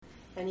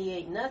And he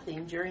ate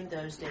nothing during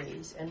those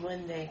days, and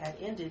when they had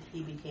ended,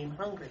 he became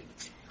hungry.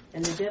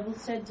 And the devil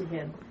said to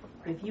him,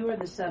 If you are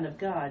the Son of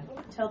God,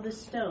 tell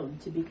this stone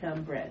to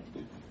become bread.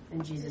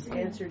 And Jesus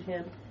answered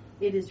him,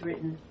 It is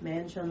written,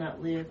 Man shall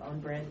not live on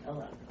bread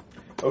alone.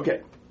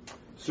 Okay,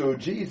 so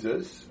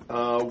Jesus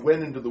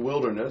went into the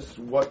wilderness.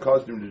 What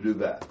caused him to do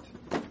that?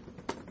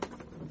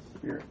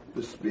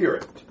 The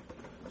Spirit.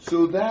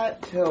 So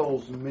that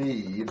tells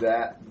me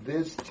that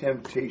this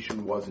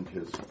temptation wasn't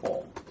his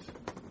fault.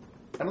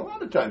 And a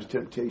lot of times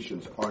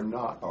temptations are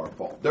not our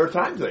fault. There are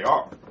times they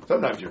are.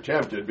 Sometimes you're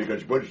tempted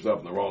because you put yourself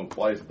in the wrong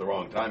place at the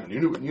wrong time and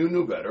you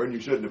knew better and you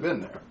shouldn't have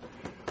been there.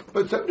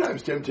 But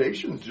sometimes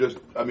temptations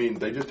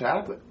they just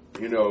happen.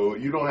 You know,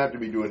 you don't have to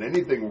be doing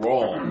anything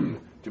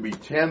wrong to be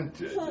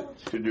tempted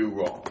to do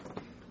wrong.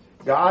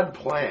 God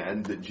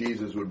planned that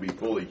Jesus would be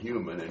fully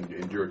human and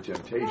endure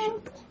temptation.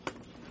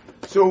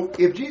 So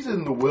if Jesus is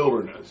in the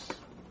wilderness,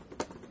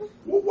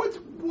 what's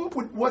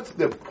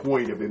the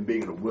point of him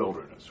being in a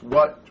wilderness?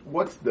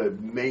 What's the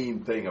main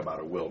thing about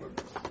a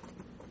wilderness?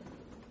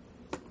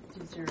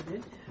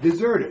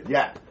 Deserted,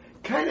 yeah.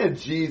 Kind of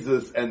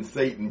Jesus and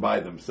Satan by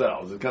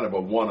themselves. It's kind of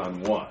a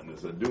one-on-one.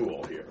 It's a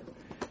duel here.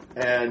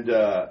 And,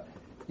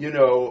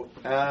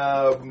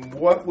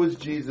 what was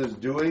Jesus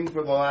doing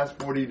for the last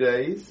 40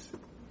 days?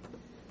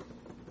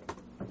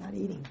 Not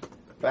eating.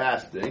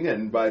 Fasting.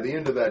 And by the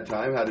end of that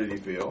time, how did he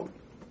feel?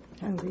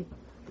 Hungry.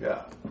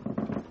 Yeah.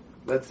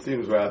 That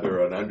seems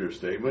rather an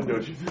understatement,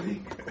 don't you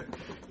think?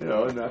 And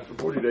after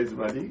 40 days of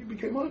not eating, he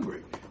became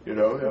hungry.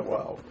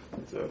 Wow.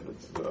 It's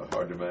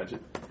hard to imagine.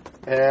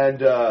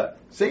 And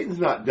Satan's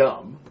not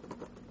dumb.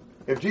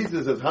 If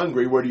Jesus is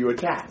hungry, where do you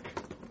attack?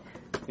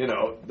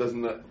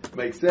 Doesn't that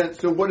make sense?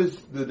 So what does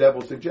the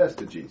devil suggest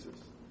to Jesus?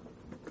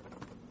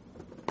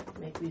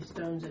 Make these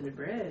stones into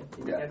bread.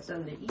 You got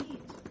something to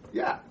eat.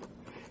 Yeah.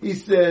 He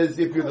says,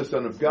 if you're the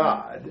Son of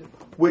God,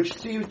 which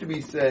seems to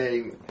be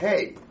saying,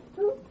 hey,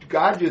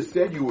 God just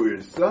said you were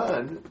his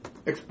son,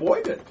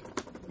 exploit it.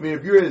 I mean,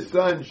 if you're his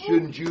son,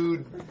 shouldn't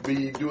you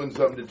be doing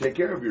something to take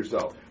care of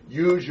yourself?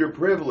 Use your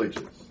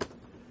privileges.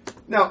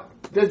 Now,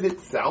 does it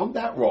sound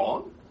that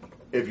wrong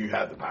if you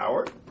had the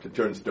power to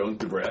turn stones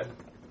to bread?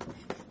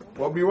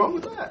 What would be wrong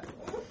with that?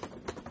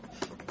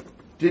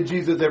 Did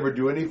Jesus ever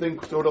do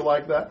anything sort of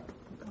like that?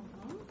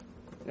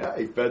 Yeah,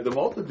 he fed the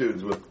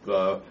multitudes with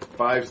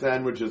 5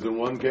 sandwiches in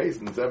one case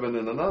and 7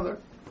 in another.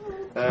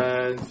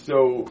 And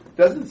so,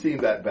 doesn't seem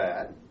that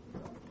bad.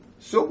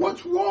 So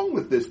what's wrong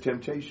with this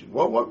temptation?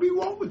 What would be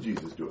wrong with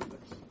Jesus doing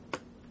this?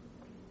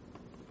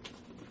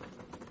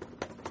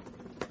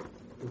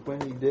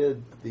 When he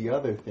did the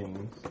other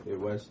things, it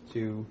was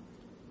to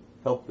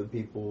help the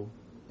people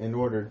in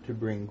order to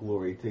bring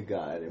glory to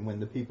God. And when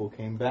the people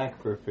came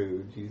back for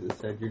food, Jesus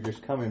said, you're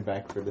just coming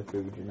back for the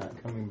food. You're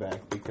not coming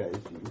back because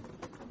you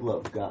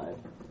love God.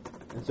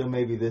 And so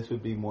maybe this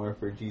would be more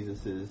for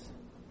Jesus's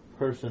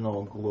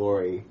personal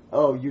glory.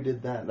 Oh, you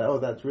did that. Oh,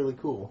 that's really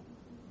cool.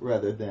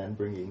 Rather than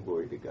bringing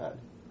glory to God.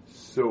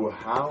 So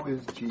how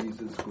is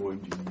Jesus going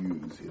to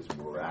use his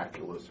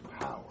miraculous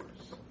powers?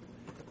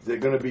 Is it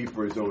going to be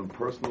for his own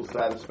personal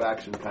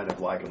satisfaction, kind of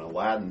like an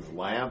Aladdin's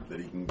lamp, that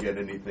he can get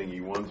anything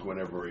he wants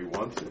whenever he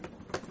wants it?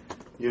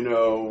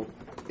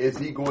 Is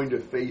he going to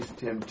face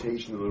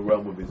temptation in the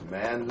realm of his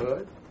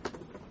manhood?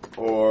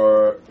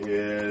 Or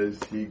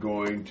is he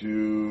going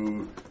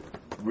to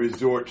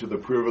resort to the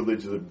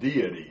privileges of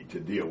deity to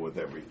deal with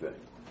everything?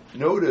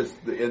 Notice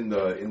in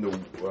the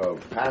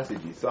passage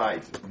he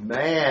cites,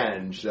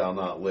 man shall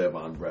not live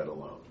on bread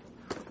alone.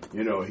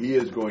 He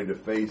is going to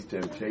face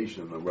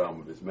temptation in the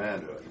realm of his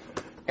manhood.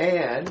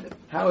 And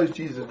how is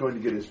Jesus going to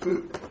get his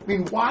food? I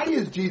mean, why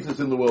is Jesus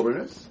in the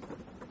wilderness?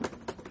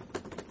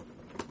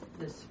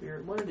 The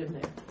Spirit wanted him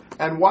there.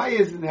 And why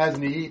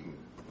hasn't he eaten?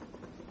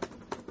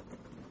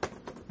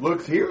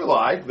 Looks here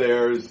like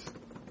there's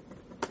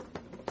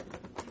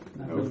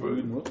no food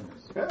in the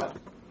wilderness. Yeah.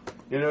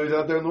 He's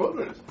out there in the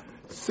wilderness.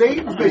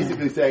 Satan's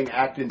basically saying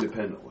act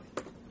independently.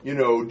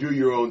 Do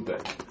your own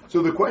thing.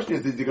 So the question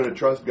is he going to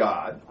trust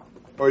God?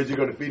 Or is he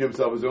going to feed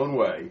himself his own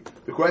way?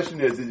 The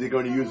question is he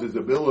going to use his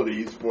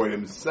abilities for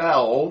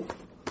himself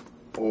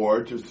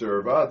or to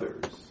serve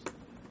others?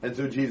 And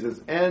so Jesus'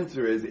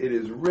 answer is, it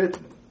is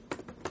written.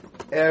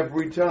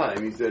 Every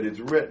time he said it's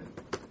written.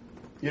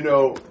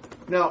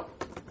 Now,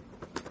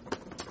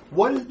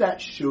 what does that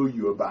show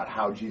you about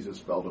how Jesus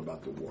felt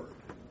about the Word?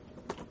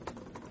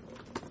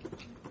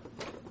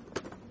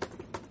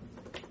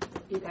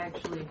 It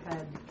actually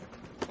had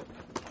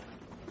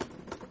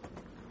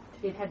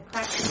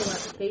practical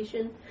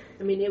application.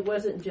 I mean, it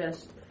wasn't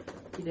just,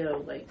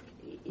 like,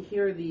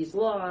 here are these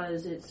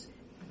laws.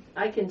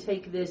 I can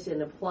take this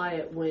and apply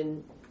it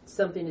when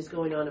something is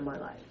going on in my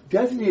life.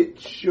 Doesn't it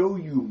show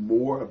you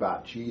more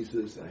about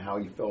Jesus and how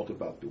he felt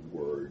about the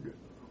Word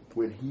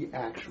when he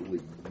actually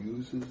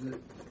uses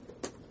it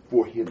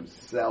for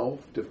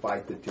himself to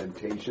fight the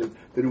temptation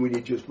than when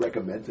he just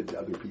recommends it to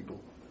other people?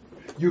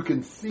 You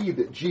can see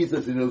that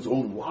Jesus in his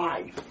own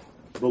life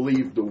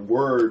believed the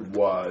Word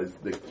was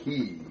the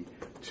key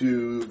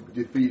to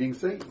defeating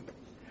Satan.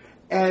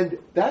 And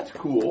that's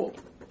cool,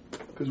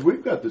 Because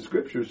we've got the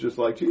scriptures just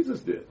like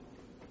Jesus did.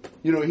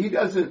 You know, he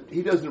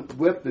doesn't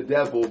whip the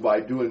devil by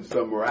doing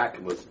some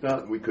miraculous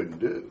stunt we couldn't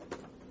do.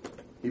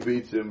 He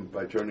beats him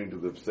by turning to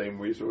the same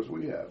resource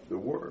we have, the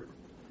Word.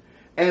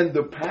 And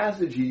the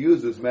passage he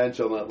uses, man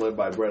shall not live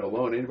by bread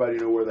alone, anybody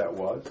know where that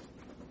was?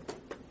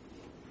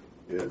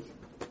 Yes.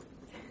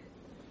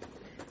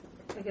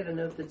 I got a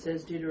note that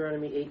says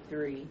Deuteronomy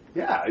 8:3.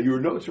 Yeah, your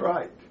note's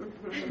right.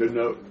 Good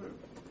note.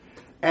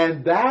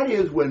 And that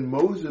is when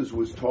Moses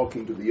was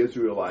talking to the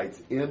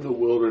Israelites in the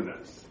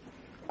wilderness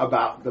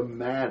about the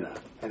manna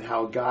and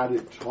how God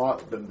had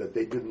taught them that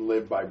they didn't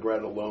live by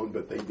bread alone,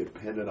 but they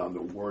depended on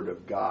the Word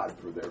of God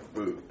for their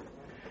food.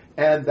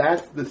 And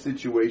that's the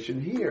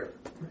situation here.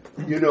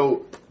 You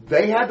know,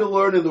 they had to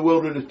learn in the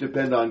wilderness to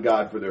depend on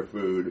God for their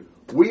food.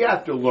 We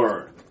have to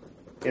learn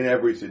in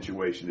every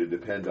situation to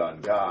depend on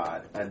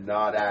God and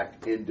not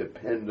act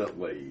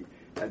independently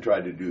and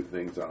try to do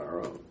things on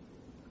our own.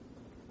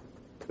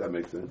 Does that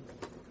make sense?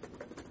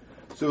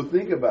 So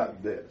think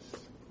about this.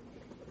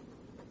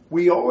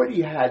 We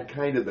already had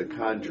kind of the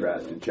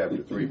contrast in chapter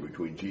 3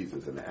 between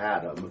Jesus and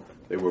Adam.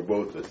 They were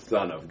both the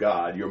Son of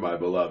God. You're my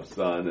beloved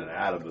Son, and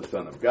Adam the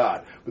Son of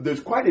God. But there's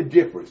quite a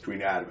difference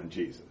between Adam and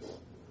Jesus.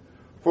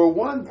 For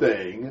one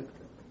thing,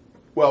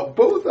 well,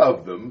 both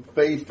of them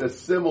faced a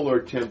similar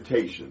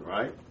temptation,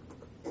 right?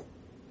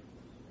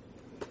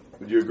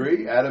 Would you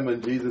agree? Adam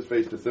and Jesus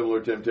faced a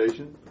similar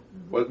temptation?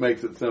 What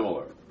makes it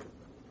similar?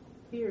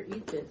 Here,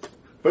 eat this.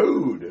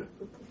 Food.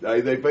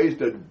 They faced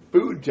a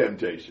food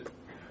temptation.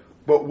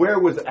 But where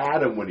was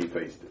Adam when he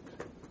faced it?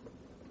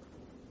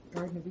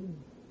 Garden of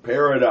Eden.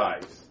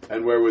 Paradise.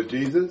 And where was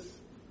Jesus?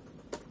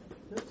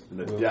 In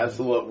the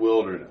desolate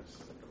wilderness.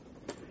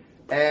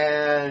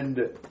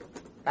 And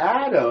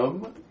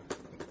Adam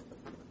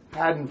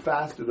hadn't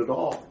fasted at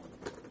all.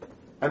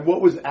 And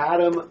what was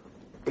Adam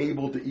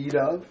able to eat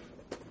of?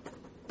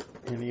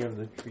 Any of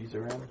the trees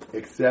around?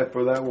 Except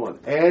for that one.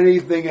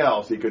 Anything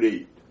else he could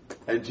eat.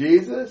 And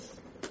Jesus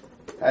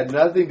had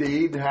nothing to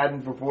eat and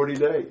hadn't for 40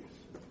 days.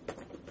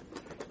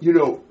 You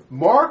know,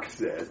 Mark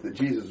says that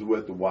Jesus was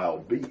with the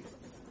wild beasts.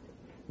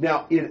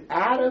 Now, in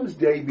Adam's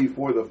day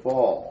before the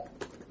fall,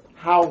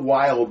 how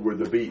wild were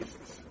the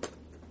beasts?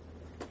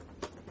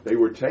 They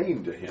were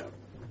tamed to him.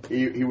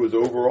 He was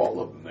over all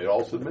of them. They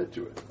all submit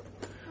to it.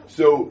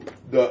 So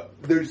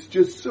there's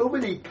just so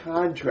many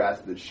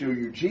contrasts that show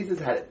you Jesus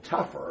had it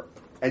tougher,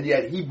 and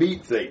yet he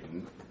beat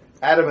Satan.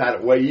 Adam had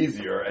it way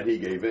easier, and he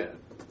gave in.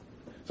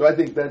 So I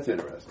think that's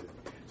interesting.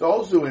 It's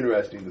also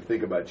interesting to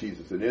think about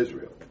Jesus in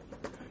Israel.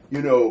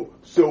 You know,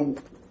 so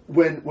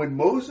when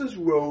Moses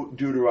wrote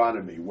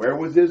Deuteronomy, where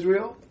was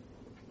Israel?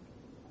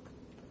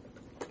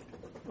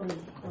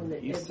 On the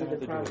edge of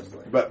the promised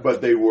land.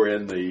 But they were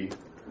in the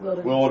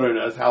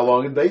wilderness. How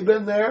long had they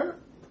been there?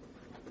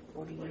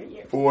 40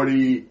 years.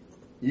 40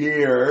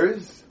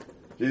 years.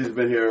 Jesus has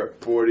been here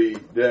 40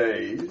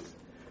 days.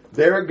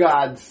 They're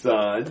God's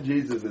son.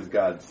 Jesus is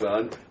God's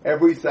son.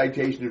 Every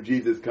citation of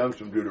Jesus comes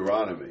from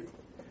Deuteronomy.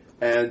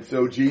 And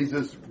so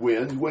Jesus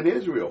wins when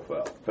Israel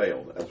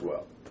failed as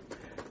well.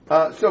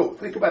 So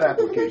think about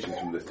applications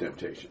from this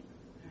temptation.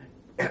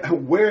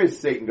 Where is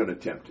Satan going to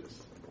tempt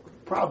us?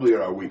 Probably at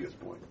our weakest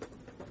point.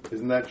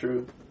 Isn't that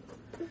true?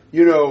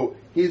 You know,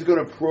 he's going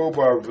to probe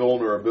our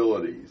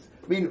vulnerabilities.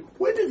 I mean,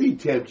 when does he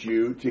tempt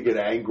you to get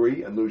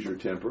angry and lose your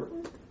temper?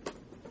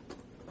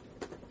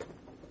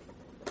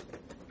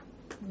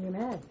 When you're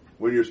mad.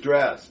 When you're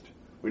stressed,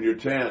 when you're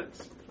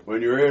tense,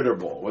 when you're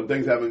irritable, when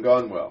things haven't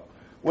gone well.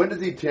 When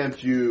does he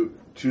tempt you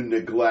to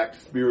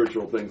neglect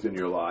spiritual things in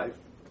your life?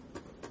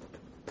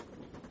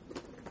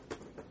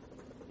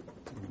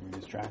 When you're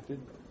distracted.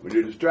 When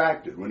you're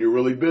distracted, when you're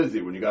really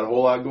busy, when you got a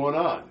whole lot going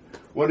on.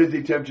 When does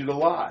he tempt you to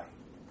lie?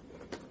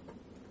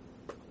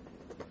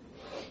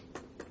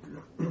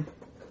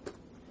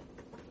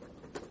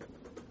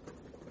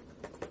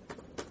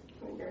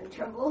 When you're in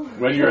trouble.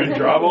 When you're in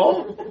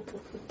trouble?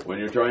 When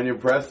you're trying to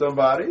impress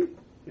somebody?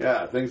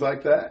 Yeah, things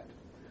like that.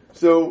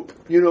 So,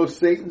 you know,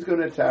 Satan's going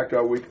to attack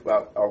our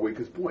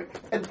weakest point.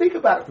 And think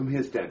about it from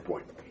his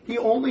standpoint. He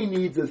only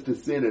needs us to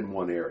sin in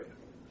one area.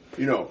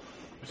 You know,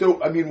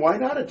 so, I mean, why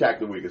not attack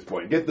the weakest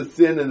point? Get the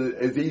sin in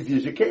as easy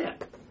as you can.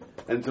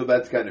 And so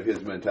that's kind of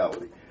his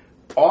mentality.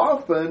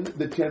 Often,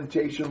 the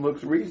temptation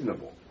looks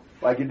reasonable,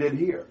 like it did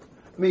here.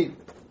 I mean,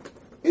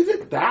 is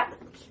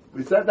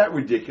that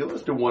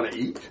ridiculous to want to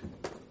eat?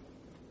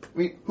 I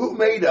mean, who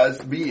made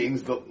us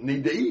beings that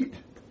need to eat?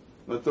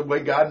 That's the way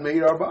God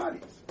made our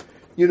bodies.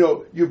 You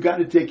know, you've got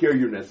to take care of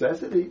your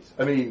necessities.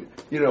 I mean,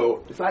 you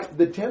know, it's like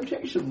the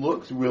temptation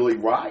looks really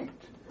right.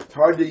 It's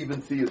hard to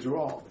even see it's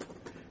wrong.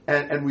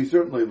 And we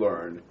certainly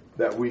learn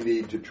that we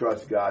need to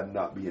trust God and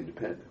not be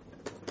independent.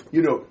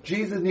 You know,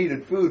 Jesus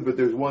needed food, but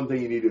there's one thing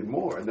he needed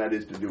more, and that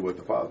is to do what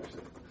the Father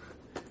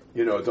said.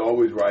 You know, it's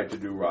always right to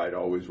do right,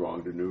 always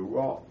wrong to do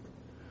wrong.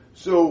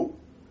 So,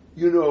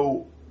 you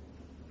know,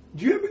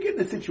 do you ever get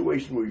in a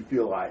situation where you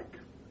feel like,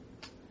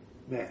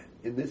 man,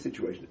 in this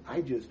situation,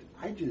 I just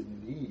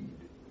need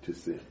to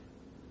sin.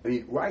 I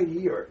mean, right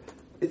here,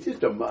 it's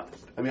just a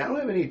must. I mean, I don't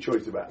have any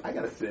choice about it. I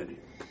got to sin here.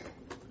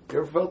 You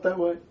ever felt that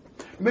way?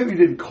 Maybe you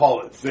didn't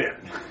call it sin.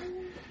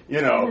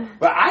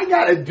 But I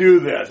gotta do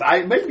this.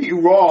 I may be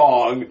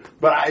wrong,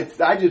 but I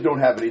just don't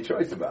have any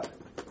choice about it.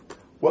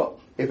 Well,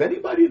 if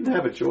anybody didn't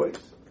have a choice,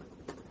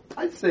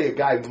 I'd say a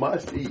guy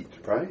must eat,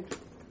 right?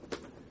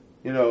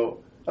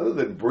 Other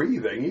than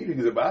breathing, eating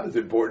is about as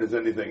important as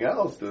anything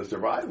else to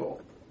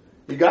survival.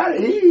 You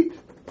gotta eat.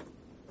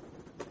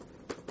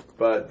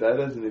 But that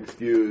doesn't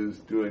excuse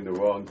doing the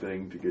wrong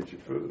thing to get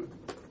your food.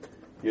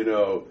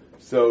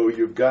 So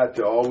you've got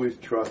to always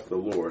trust the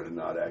Lord and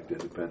not act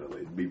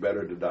independently. It'd be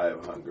better to die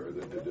of hunger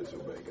than to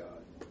disobey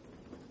God.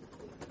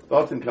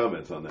 Thoughts and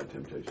comments on that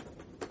temptation?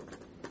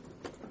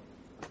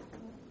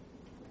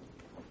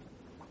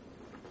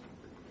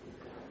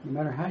 No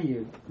matter how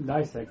you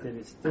dissect it,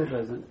 it still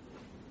doesn't.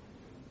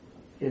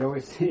 It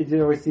always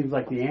seems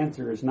like the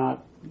answer is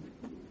not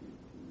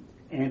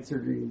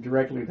answering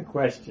directly the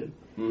question.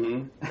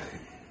 Mm-hmm.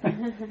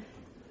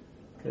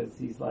 Because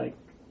he's like,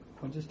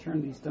 well, just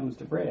turn these stones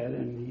to bread,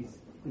 and he's,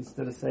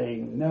 instead of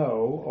saying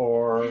no,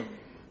 or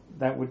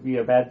that would be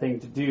a bad thing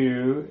to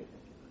do,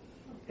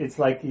 it's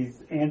like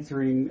he's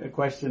answering a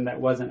question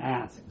that wasn't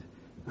asked.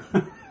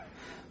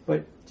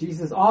 But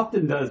Jesus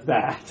often does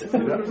that. It's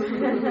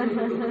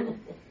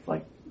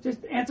like,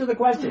 just answer the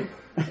question.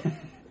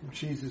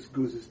 Jesus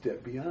goes a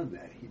step beyond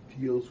that. He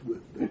deals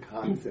with the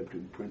concept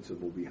and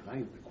principle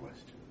behind the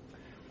question,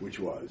 which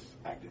was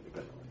act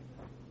independently.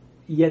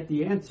 Yet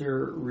the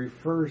answer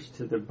refers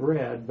to the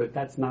bread, but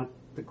that's not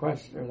the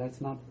question, or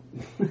that's not...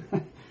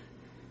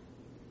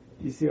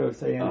 You see what I'm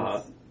saying?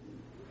 It's,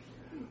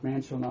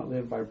 man shall not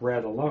live by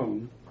bread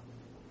alone.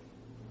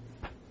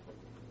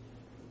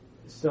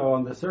 So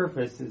on the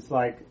surface, it's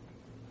like,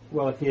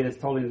 well, if he had just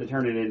told him to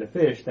turn it into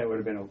fish, that would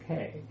have been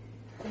okay.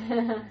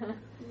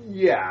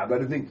 Yeah,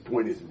 but I think the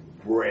point is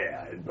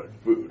bread, but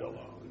food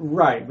alone.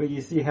 Right, but you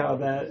see how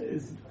that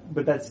is,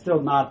 but that's still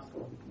not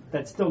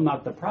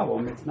the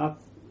problem.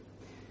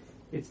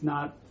 It's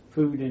not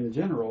food in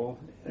general.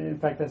 In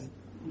fact,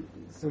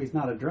 so he's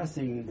not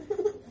addressing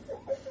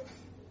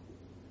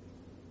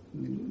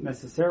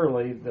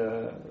necessarily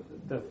the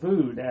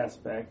food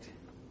aspect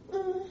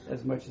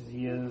as much as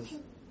he is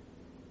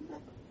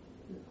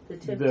the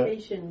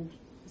temptation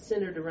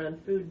centered around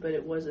food, but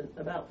it wasn't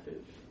about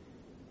food.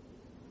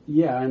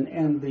 Yeah,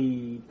 and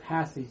the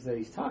passage that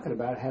he's talking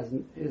about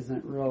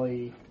isn't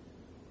really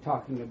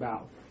talking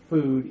about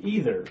food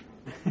either.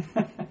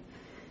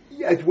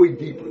 Yeah, it's way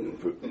deeper than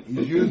food.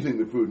 He's using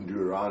the food in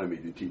Deuteronomy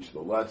to teach the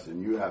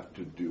lesson. You have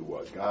to do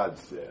what God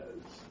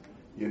says.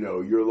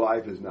 Your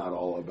life is not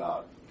all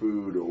about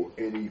food or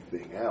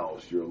anything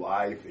else. Your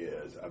life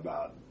is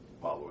about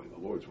following the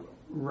Lord's will.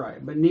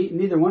 Right, but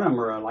neither one of them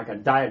are like a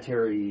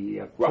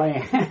dietary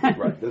plan.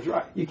 Right, that's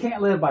right. You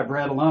can't live by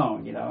bread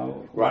alone,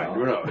 Right,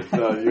 no, it's,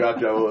 you have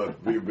to have a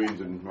few beans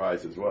and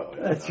rice as well.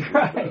 That's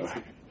right.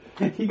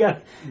 You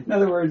got, in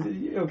other words,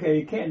 okay,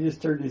 you can't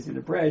just turn this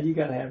into bread. You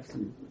got to have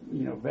some,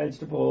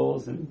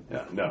 vegetables and.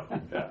 Yeah, no,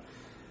 yeah.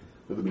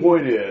 But the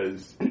point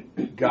is,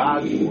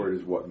 God's word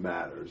is what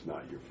matters,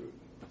 not your food,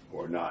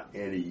 or not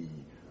any,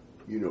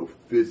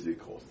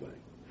 physical thing.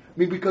 I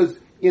mean, because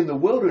in the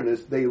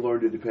wilderness, they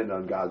learned to depend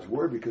on God's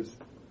word because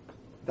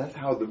that's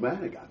how the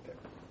manna got there.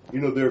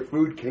 Their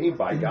food came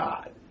by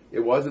God. It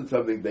wasn't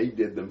something they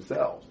did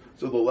themselves.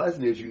 So the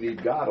lesson is you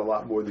need God a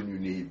lot more than you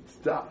need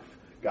stuff.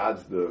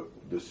 God's the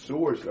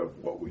source of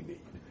what we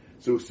need.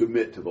 So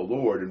submit to the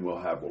Lord and we'll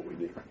have what we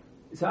need.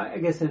 So I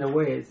guess in a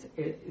way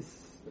it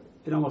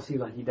almost seems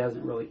like he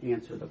doesn't really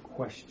answer the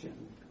question.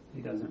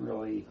 He doesn't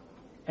really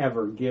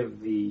ever give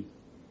the,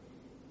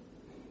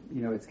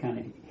 it's kind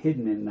of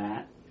hidden in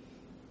that.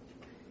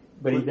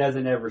 But he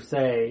doesn't ever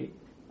say,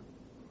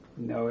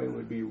 no, it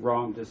would be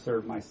wrong to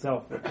serve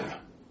myself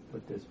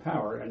with this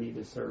power. I need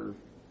to serve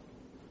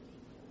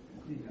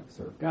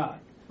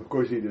God. Of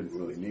course, he didn't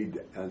really need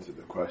to answer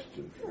the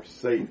question for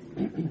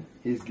Satan.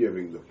 He's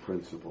giving the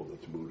principle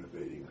that's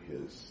motivating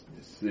his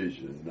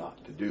decision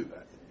not to do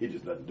that. He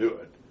just doesn't do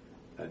it.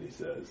 And he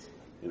says,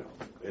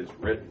 it's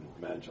written,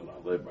 man shall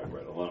not live by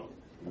bread alone.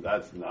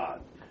 That's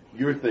not.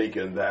 You're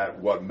thinking that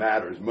what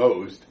matters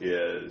most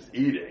is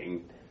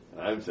eating,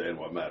 and I'm saying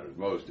what matters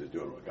most is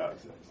doing what God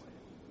says.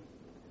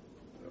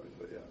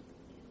 So, yeah.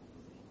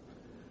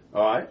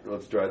 All right,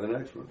 let's try the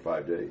next one,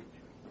 5 to 8.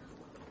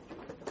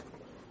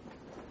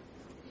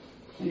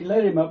 And he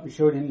led him up and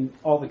showed him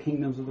all the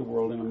kingdoms of the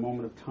world in a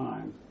moment of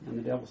time. And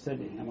the devil said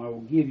to him, I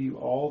will give you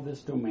all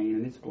this domain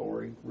and its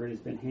glory, for it has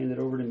been handed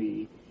over to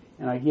me,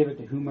 and I give it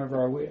to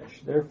whomever I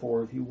wish.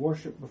 Therefore, if you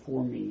worship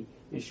before me,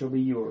 it shall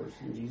be yours.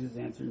 And Jesus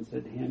answered and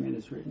said to him, it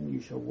is written, you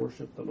shall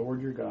worship the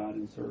Lord your God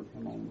and serve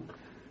him only.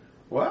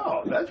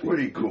 Wow, that's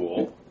pretty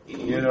cool.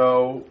 He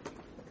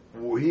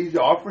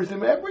offers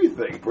him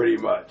everything, pretty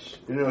much.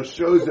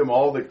 Shows him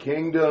all the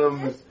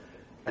kingdoms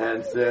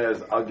and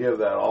says, I'll give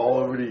that all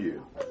over to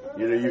you.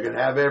 You can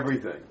have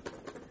everything.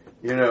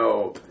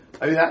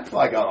 That's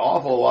like an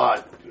awful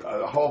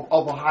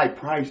high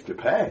price to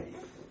pay.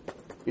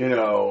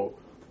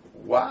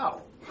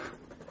 Wow.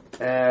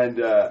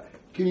 And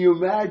can you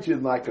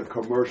imagine like a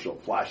commercial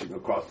flashing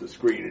across the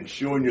screen and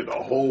showing you the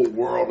whole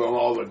world and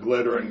all the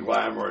glitter and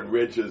glamour and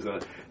riches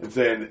and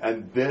saying,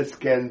 and this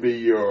can be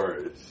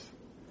yours,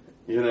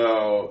 you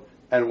know,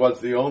 and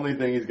what's the only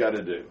thing he's got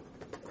to do?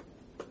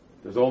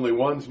 There's only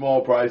one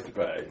small price to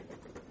pay.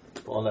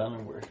 Fall down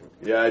and worship.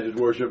 Yeah, just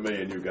worship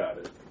me and you got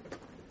it.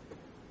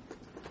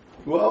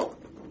 Well,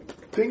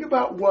 think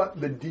about what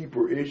the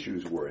deeper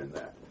issues were in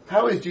that.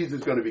 How is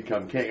Jesus going to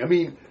become king? I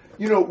mean,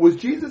 you know, was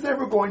Jesus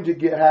ever going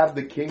to have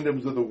the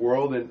kingdoms of the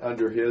world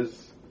under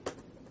his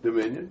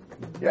dominion?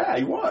 Yeah,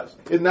 he was.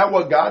 Isn't that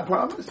what God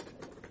promised?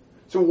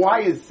 So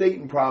why is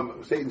Satan's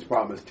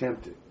promise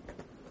tempting?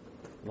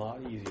 A lot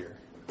easier.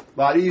 A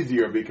lot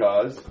easier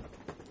because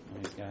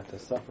He's going to have to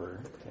suffer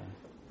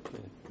to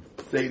get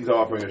Satan's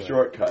offering a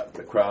shortcut,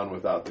 the crown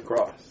without the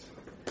cross.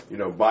 You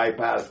know,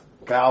 bypass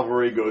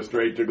Calvary, go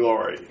straight to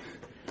glory.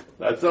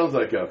 That sounds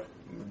like a,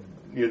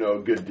 you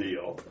know, good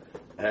deal.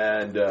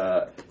 And,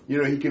 you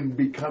know, he can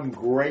become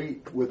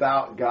great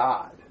without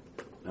God.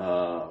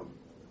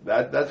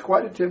 That's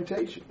quite a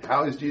temptation.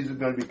 How is Jesus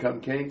going to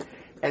become king?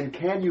 And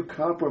can you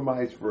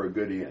compromise for a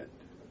good end?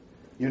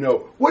 You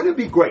know, wouldn't it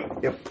be great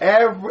if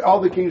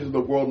all the kings of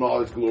the world and all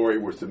his glory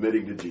were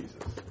submitting to Jesus?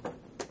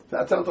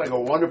 That sounds like a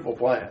wonderful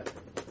plan.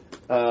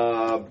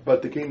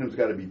 But the kingdom's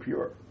got to be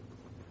pure.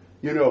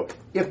 You know,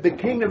 if the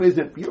kingdom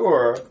isn't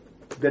pure,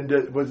 then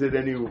was it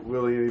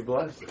really any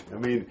blessing? I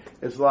mean,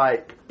 it's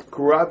like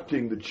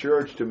corrupting the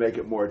church to make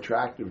it more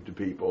attractive to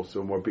people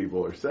so more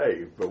people are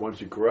saved. But once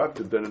you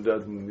corrupt it, then it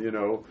doesn't, you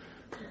know,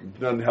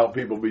 doesn't help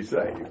people be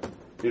saved.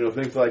 You know,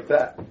 things like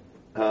that.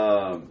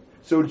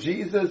 So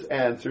Jesus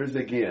answers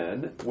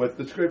again with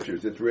the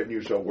scriptures. It's written,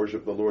 you shall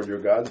worship the Lord your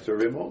God and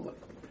serve him only.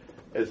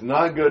 It's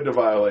not good to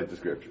violate the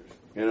scriptures.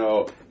 You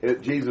know,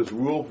 Jesus'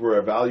 rule for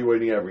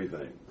evaluating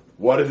everything.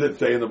 What does it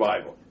say in the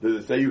Bible? Does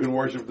it say you can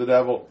worship the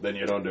devil? Then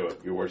you don't do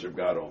it. You worship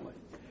God only.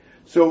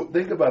 So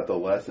think about the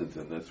lessons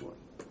in this one.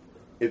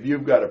 If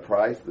you've got a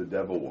price, the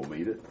devil will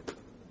meet it.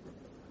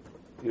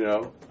 You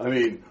know, I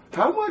mean,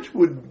 how much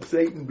would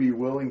Satan be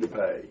willing to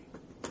pay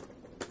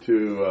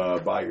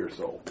to buy your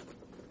soul?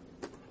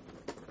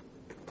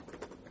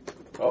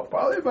 Well,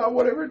 probably about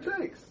whatever it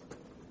takes.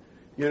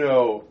 You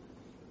know,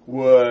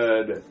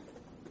 would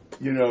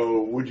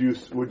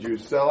you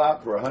sell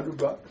out for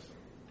 $100?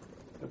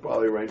 They'd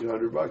probably arrange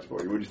 $100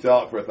 for you. Would you sell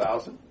out for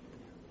 1,000?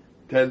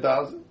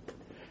 10,000?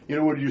 You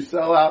know, would you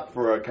sell out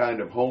for a kind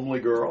of homely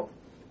girl?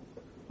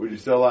 Would you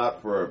sell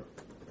out for a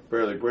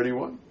fairly pretty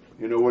one?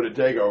 You know, would it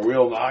take a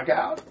real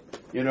knockout?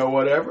 You know,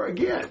 whatever.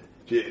 Again,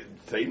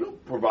 Satan will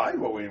provide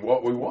what we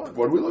want.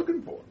 What are we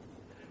looking for?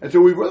 And so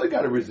we've really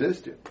got to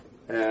resist him.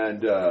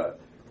 And,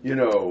 you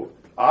know,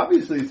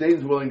 obviously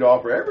Satan's willing to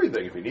offer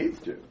everything if he needs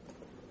to.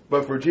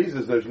 But for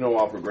Jesus, there's no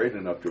offer great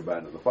enough to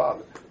abandon the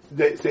Father.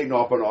 Satan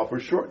often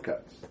offers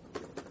shortcuts.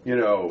 You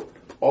know,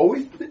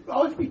 always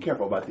be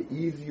careful about the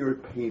easier,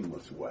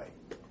 painless way.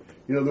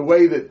 You know, the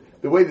way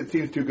that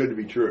seems too good to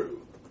be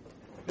true.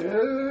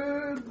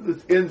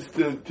 This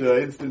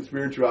instant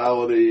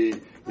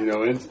spirituality, you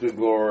know, instant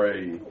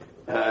glory,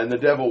 and the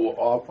devil will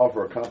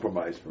offer a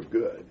compromise for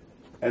good,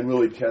 and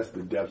really test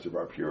the depths of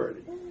our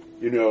purity.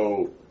 You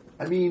know,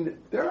 I mean,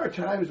 there are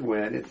times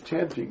when it's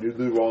tempting to do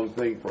the wrong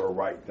thing for a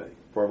right thing,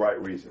 for a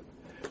right reason.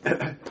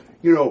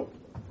 You know,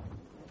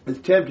 it's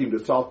tempting to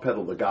soft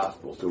pedal the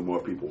gospel so more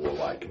people will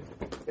like it.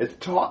 It's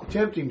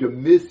tempting to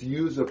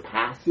misuse a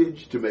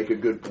passage to make a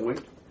good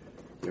point.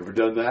 You ever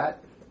done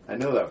that? I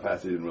know that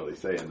passage isn't really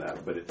saying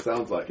that, but it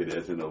sounds like it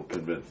is, and it'll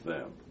convince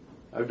them.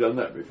 I've done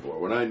that before.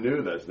 When I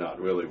knew that's not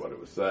really what it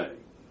was saying.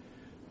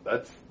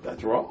 That's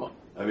wrong.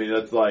 I mean,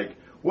 that's like,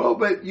 well,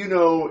 but, you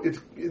know, it's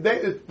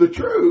the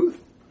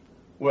truth.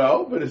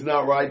 Well, but it's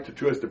not right to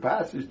twist a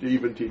passage to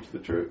even teach the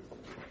truth.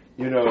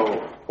 You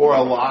know, or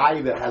a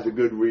lie that has a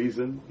good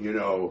reason. You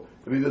know,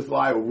 I mean, this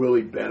lie will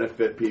really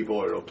benefit people,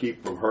 or it'll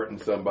keep from hurting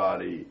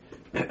somebody.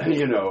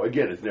 You know,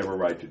 again, it's never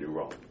right to do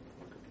wrong.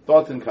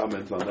 Thoughts and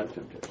comments on that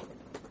temptation?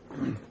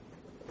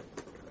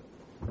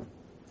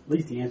 At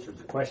least he answers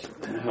the question.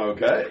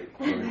 Okay.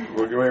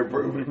 We're going to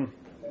improve it.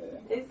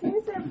 It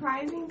seems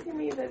surprising to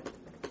me that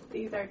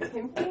these are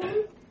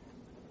tempting.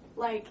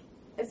 Like,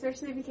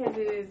 especially because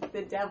it is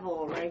the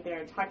devil right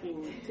there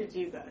talking to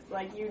Jesus.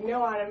 Like, you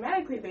know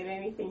automatically that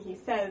anything he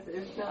says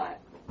is not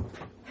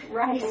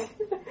right.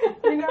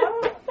 You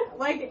know?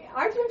 Like,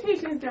 our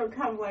temptations don't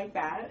come like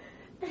that.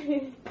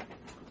 It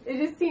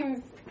just seems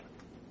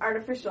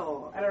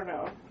artificial. I don't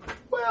know.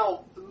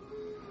 Well,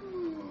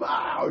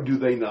 do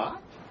they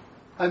not?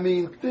 I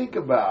mean, think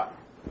about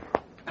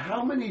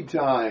how many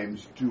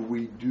times do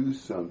we do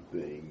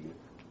something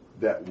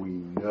that we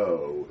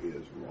know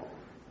is wrong?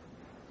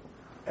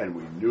 And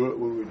we knew it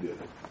when we did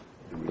it.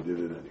 And we did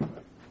it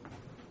anyway.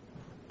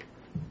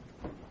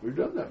 We've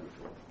done that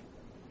before.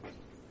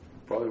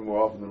 Probably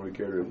more often than we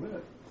care to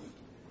admit.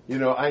 You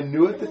know, I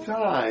knew at the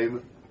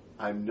time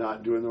I'm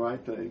not doing the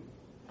right thing.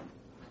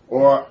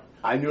 Or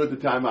I knew at the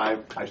time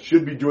I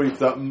should be doing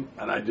something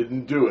and I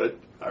didn't do it.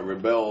 I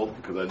rebelled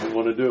because I didn't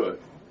want to do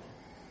it.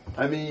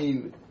 I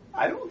mean,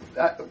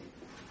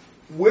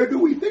 where do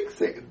we think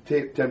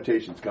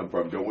temptations come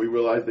from? Don't we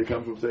realize they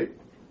come from Satan?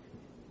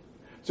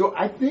 So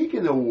I think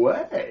in a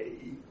way,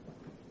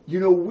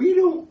 we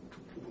don't,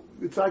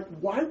 it's like,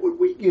 why would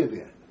we give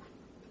in?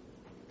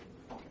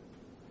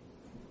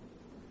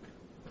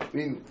 I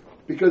mean,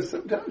 because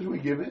sometimes we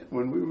give in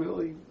when we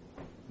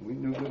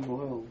knew good and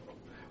well.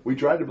 We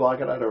tried to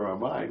block it out of our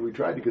mind. We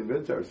tried to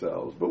convince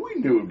ourselves, but we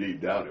knew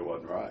deep down it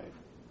wasn't right.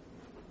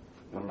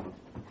 I don't know.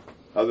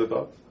 Other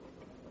thoughts?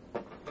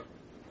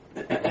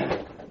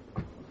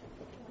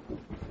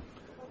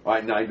 All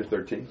right, 9 to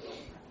 13.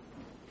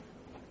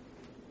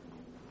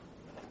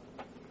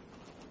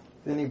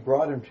 Then he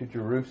brought him to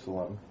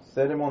Jerusalem,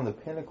 set him on the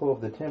pinnacle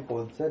of the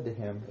temple, and said to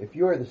him, If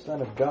you are the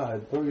Son of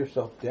God, throw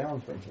yourself down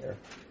from here.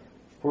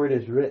 For it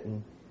is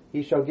written,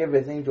 He shall give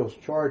his angels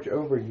charge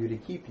over you to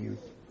keep you,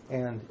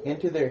 and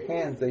into their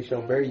hands they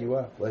shall bear you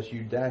up, lest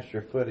you dash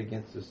your foot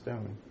against a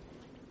stone.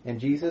 And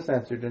Jesus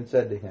answered and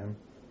said to him,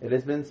 It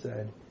has been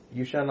said,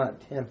 You shall not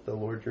tempt the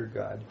Lord your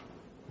God.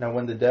 Now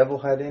when the devil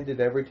had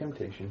ended every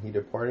temptation, he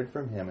departed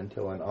from him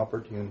until an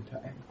opportune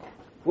time.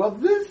 Well,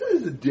 this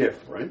is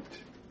different.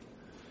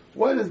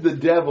 What does the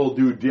devil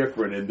do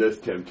different in this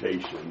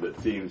temptation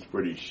that seems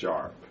pretty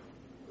sharp?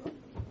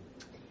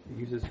 He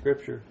uses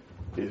scripture.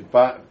 He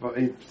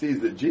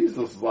sees that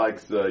Jesus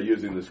likes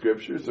using the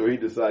scripture, so he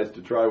decides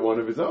to try one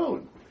of his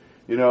own.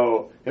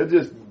 He'll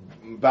just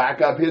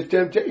back up his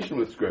temptation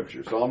with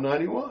scripture. Psalm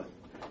 91.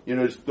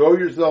 Just throw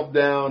yourself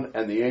down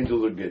and the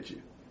angels will get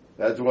you.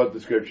 That's what the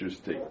scriptures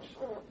teach.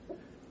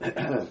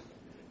 And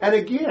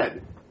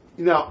again,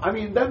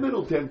 that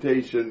middle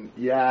temptation,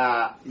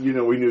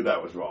 we knew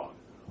that was wrong.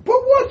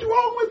 But what's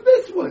wrong with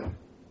this one?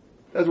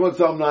 That's what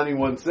Psalm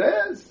 91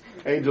 says.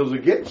 Angels will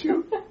get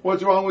you.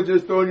 What's wrong with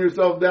just throwing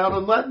yourself down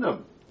and letting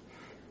them?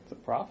 It's a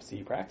prophecy.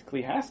 He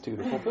practically has to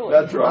fulfill it.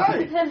 That's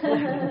right.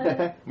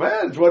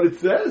 Man, it's what it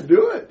says.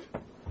 Do it.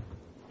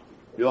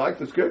 You like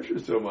the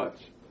scriptures so much.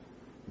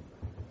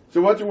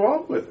 So what's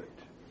wrong with it?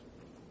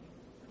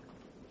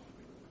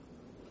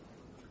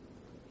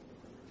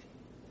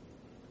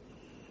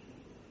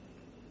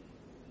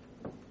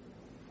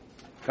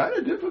 Kind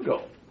of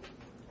difficult.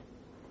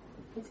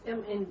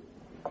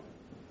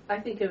 I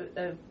think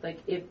of like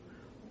if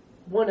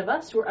one of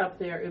us were up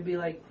there, it would be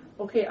like,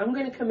 okay, I'm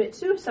going to commit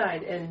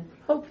suicide and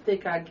hope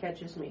that God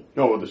catches me.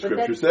 No, what the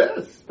scripture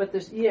says. But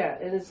there's,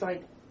 and it's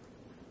like,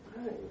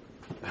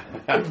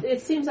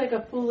 it seems like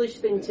a foolish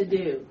thing to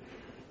do.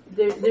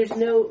 There's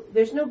no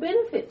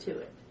benefit to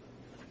it.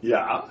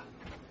 Yeah.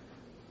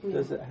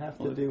 Does it have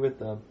to do with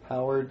the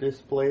power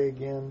display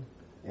again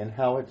and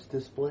how it's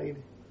displayed?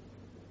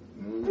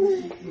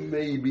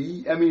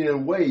 Maybe. I mean, in a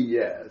way,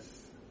 yes.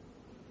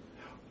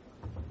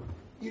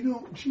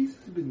 Jesus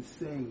has been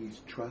saying he's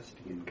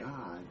trusting in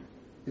God.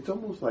 It's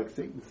almost like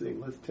Satan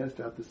saying, let's test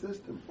out the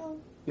system.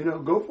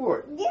 Go for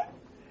it. Yeah.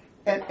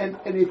 And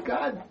if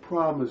God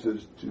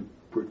promises to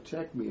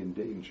protect me in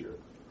danger,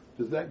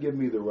 does that give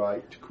me the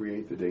right to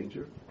create the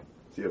danger?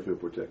 See if he'll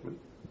protect me?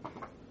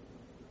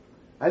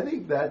 I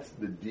think that's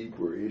the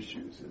deeper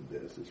issues in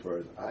this as far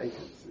as I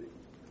can see.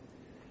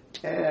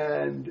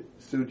 And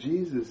so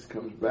Jesus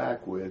comes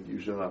back with, you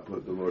shall not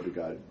put the Lord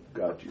God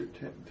to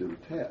the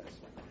test.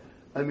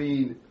 I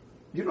mean,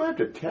 you don't have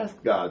to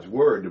test God's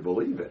word to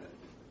believe in it.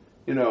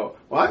 Well,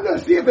 I'm going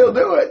to see if he'll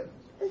do it.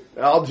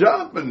 I'll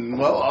jump and,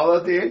 I'll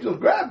let the angels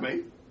grab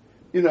me.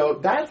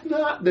 That's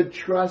not the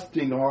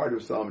trusting heart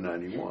of Psalm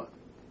 91.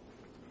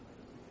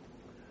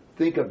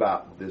 Think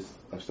about this,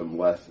 some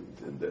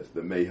lessons in this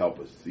that may help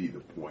us see the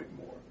point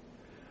more.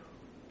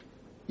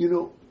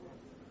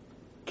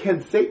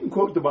 Can Satan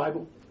quote the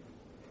Bible?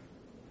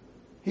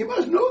 He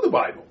must know the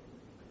Bible.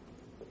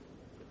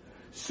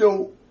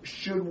 So,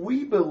 should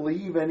we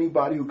believe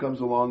anybody who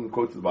comes along and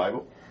quotes the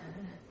Bible?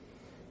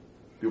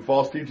 Do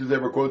false teachers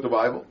ever quote the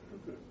Bible?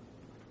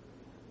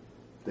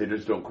 They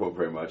just don't quote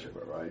very much of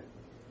it, right?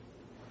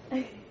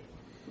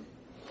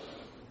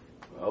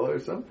 Well,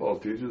 there's some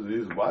false teachers who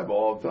use the Bible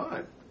all the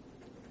time.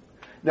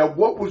 Now,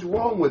 what was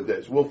wrong with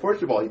this? Well,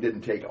 first of all, he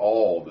didn't take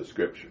all the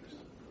scriptures.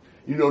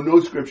 No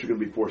scripture can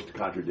be forced to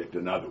contradict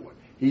another one.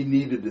 He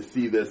needed to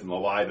see this in the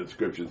light of the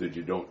scriptures that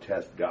you don't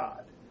test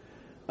God.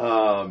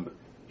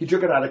 He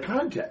took it out of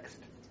context.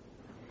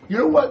 You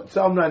know what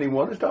Psalm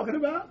 91 is talking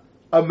about?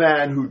 A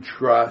man who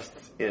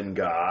trusts in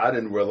God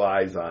and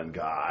relies on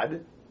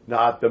God,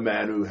 not the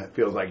man who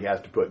feels like he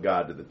has to put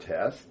God to the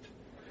test.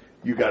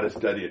 You got to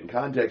study it in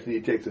context, and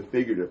he takes a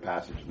figurative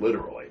passage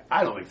literally.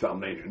 I don't think Psalm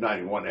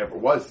 91 ever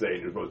was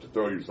saying you're supposed to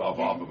throw yourself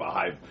off of a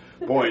high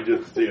point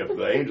just to see if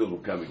the angels will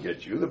come and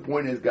get you. The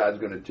point is God's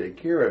going to take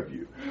care of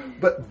you.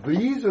 But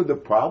these are the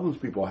problems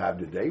people have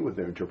today with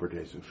their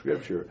interpretation of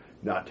Scripture,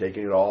 not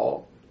taking it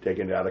all,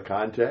 taking it out of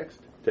context,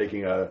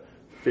 taking a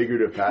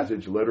figurative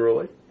passage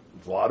literally.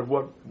 It's a lot of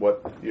what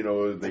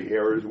the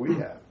errors we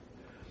have.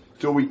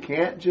 So we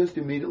can't just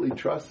immediately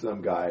trust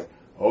some guy,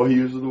 he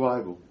uses the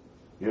Bible.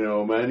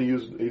 Man, he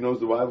knows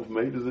the Bible from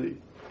A to Z.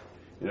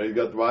 He's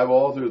got the Bible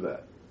all through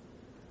that.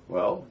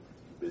 Well,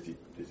 is he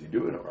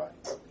doing it right?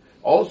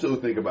 Also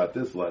think about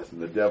this lesson,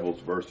 the devil's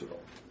versatile.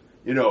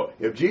 You know,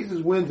 if Jesus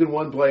wins in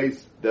one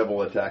place, devil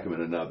will attack him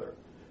in another.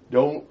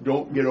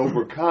 Don't get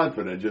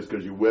overconfident just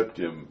because you whipped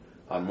him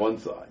on one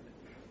side.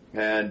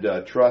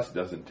 And trust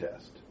doesn't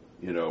test.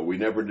 You know,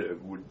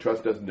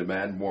 trust doesn't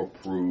demand more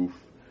proof.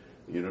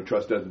 You know,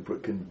 trust doesn't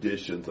put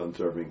conditions on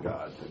serving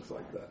God, things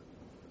like that.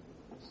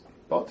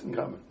 Thoughts and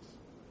comments?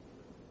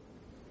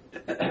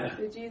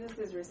 So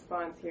Jesus'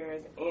 response here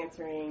is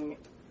answering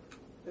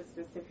the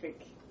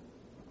specific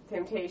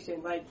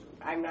temptation, like,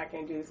 I'm not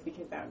going to do this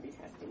because that would be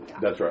testing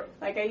God. That's right.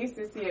 Like, I used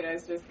to see it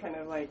as just kind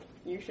of like,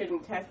 you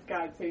shouldn't test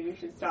God, so you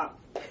should stop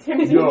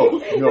tempting No,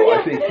 me.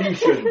 I think he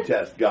shouldn't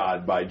test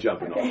God by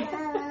jumping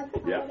off.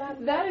 Yeah.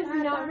 That is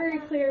not very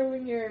clear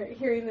when you're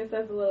hearing this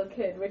as a little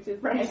kid, which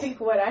is, Right. I think,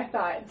 what I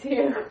thought,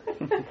 too.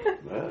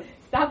 Right.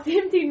 Stop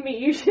tempting me.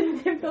 You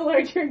shouldn't tempt the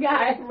Lord your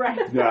God.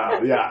 Right.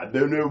 Yeah,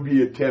 there would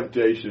be a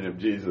temptation if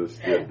Jesus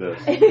did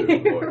this.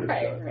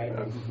 Right.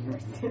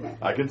 Yeah.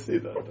 I can see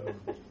that,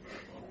 though.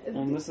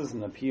 Well, and this is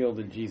an appeal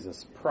to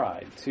Jesus'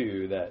 pride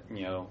too. That,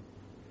 you know,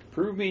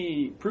 prove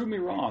me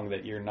wrong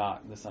that you're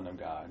not the Son of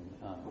God.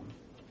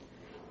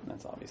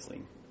 That's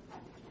obviously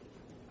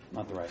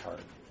not the right heart.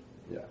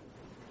 Yeah.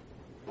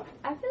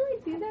 I feel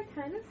like these are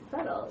kind of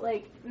subtle.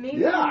 Like, maybe...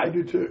 Yeah, I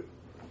do too.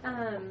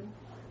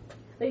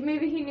 Like,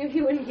 maybe he knew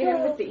he wouldn't get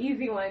him with the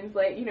easy ones,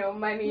 like, you know,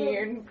 money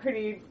and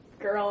pretty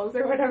girls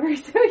or whatever,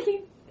 so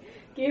he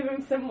gave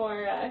him some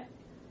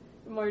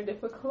more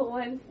difficult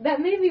ones. That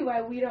may be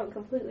why we don't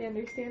completely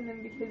understand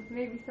them, because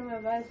maybe some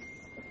of us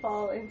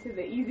fall into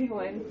the easy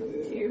ones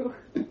too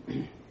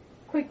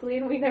quickly,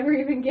 and we never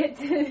even get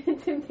to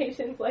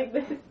temptations like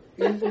this.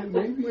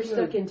 We're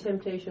stuck in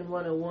Temptation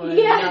 101,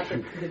 Yeah. not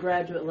the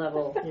graduate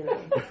level, you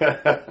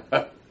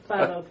know.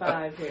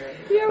 505 here.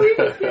 Yeah, we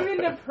just give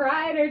into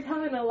pride or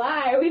telling a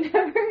lie. We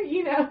never,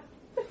 you know.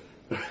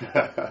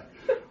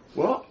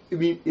 Well, I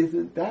mean,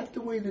 isn't that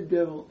the way the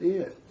devil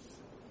is?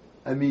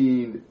 I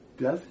mean,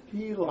 doesn't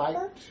he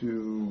like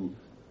to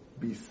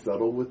be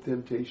subtle with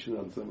temptation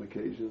on some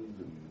occasions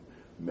and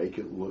make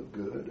it look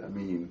good? I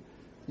mean,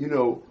 you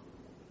know,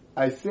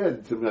 I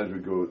said sometimes we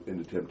go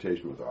into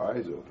temptation with our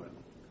eyes open,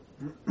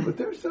 but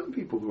there's some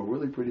people who are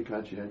really pretty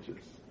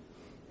conscientious,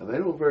 and they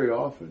don't very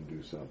often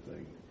do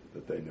something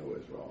that they know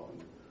is wrong.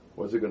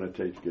 What's it going to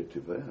take to get to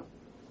them?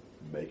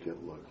 Make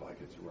it look like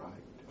it's right.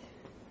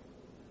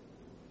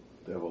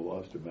 The devil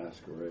loves to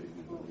masquerade,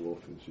 you know, wolf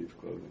in sheep's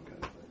clothing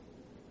kind of thing.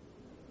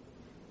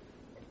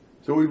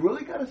 So we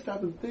really got to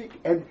stop and think.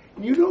 And,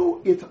 you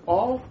know, it's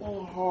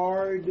awful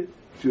hard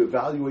to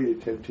evaluate a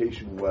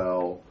temptation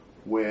well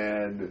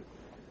when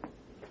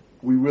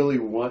we really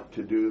want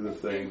to do the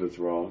thing that's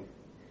wrong.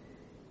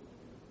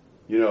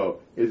 You know,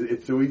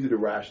 it's so easy to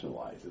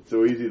rationalize. It's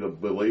so easy to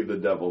believe the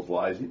devil's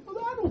lies. You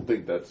know, I don't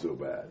think that's so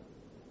bad.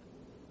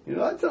 You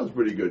know, that sounds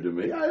pretty good to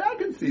me. I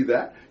can see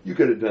that. You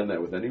could have done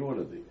that with any one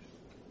of these.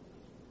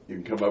 You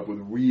can come up with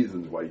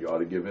reasons why you ought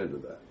to give in to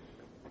that.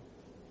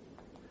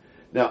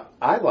 Now,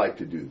 I like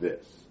to do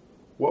this.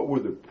 What were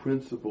the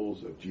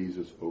principles of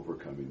Jesus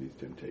overcoming these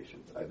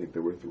temptations? I think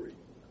there were three.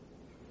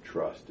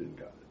 Trust in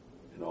God.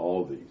 In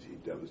all these, he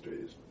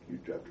demonstrated you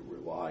have to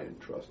rely and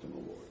trust in the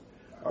Lord.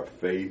 Our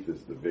faith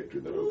is the victory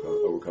that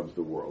overcomes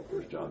the world,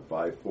 1 John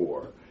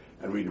 5:4.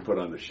 And we need to put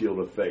on the shield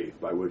of faith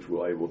by which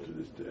we're able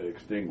to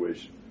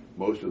extinguish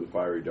most of the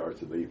fiery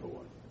darts of the evil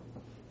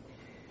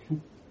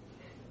one.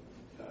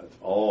 That's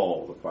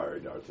all the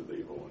fiery darts of the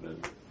evil one.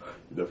 And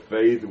the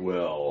faith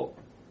will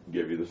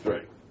give you the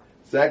strength.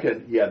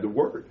 Second, he had the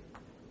Word.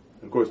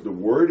 And of course, the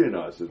Word in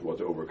us is what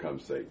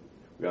overcomes Satan.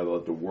 We got to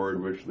let the Word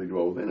richly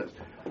dwell within us.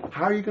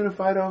 How are you going to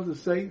fight off the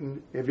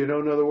Satan if you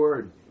don't know the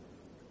Word?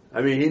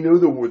 I mean, he knew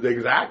the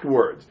exact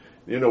words.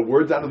 You know,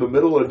 words out of the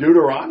middle of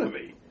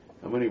Deuteronomy.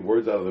 How many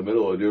words out of the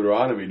middle of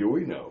Deuteronomy do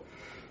we know?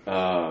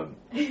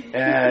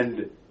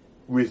 And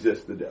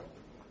resist the devil.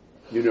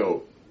 You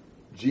know,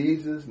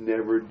 Jesus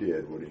never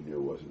did what he knew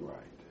wasn't right.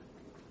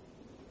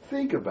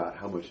 Think about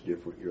how much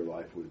different your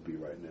life would be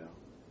right now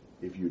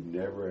if you'd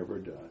never ever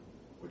done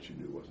what you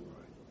knew wasn't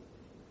right.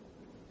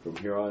 From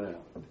here on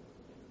out,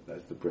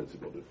 that's the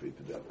principle to defeat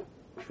the devil.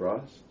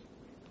 Trust,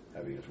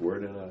 having his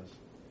word in us,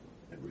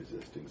 and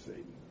resisting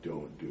Satan.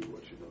 Don't do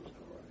what you know is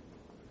not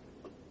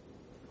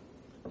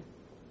right.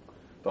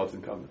 Thoughts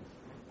and comments?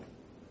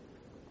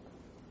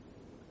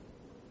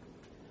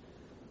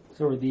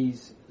 So are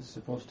these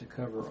supposed to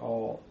cover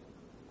all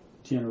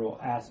general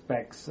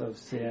aspects of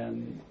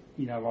sin?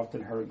 You know, I've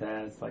often heard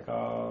that. It's like,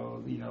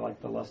 oh, you know, like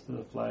the lust of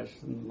the flesh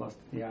and the lust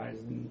of the eyes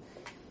and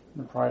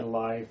the pride of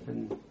life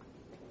and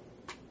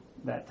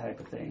that type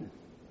of thing.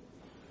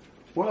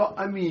 Well,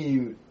 I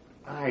mean,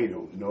 I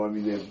don't know. I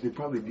mean, they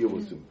probably deal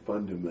with some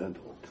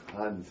fundamental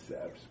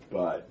concepts,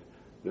 but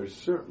there's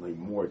certainly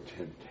more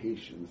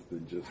temptations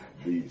than just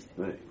these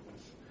things.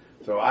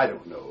 So I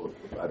don't know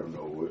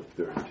if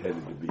they're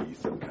intended to be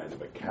some kind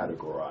of a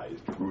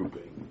categorized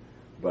grouping,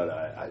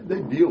 but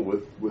they deal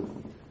with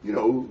you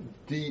know,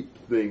 deep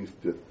things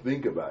to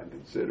think about and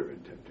consider in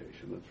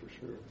temptation. That's for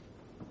sure.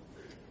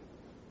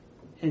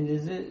 And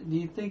do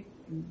you think?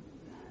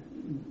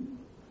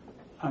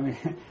 I mean,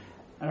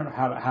 I don't know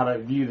how to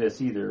view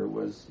this either. It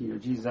was,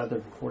 Jesus out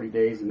there for 40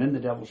 days, and then the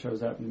devil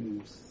shows up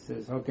and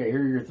says, "Okay,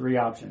 here are your three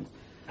options."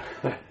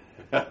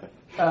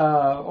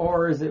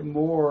 Or is it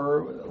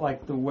more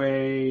like the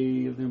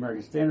way the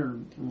American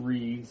Standard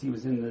reads? He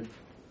was in the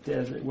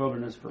desert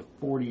wilderness for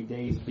 40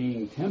 days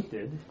being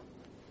tempted.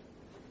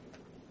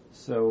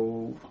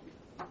 So,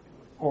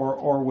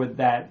 or would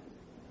that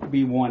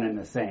be one and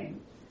the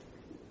same?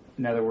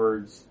 In other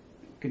words,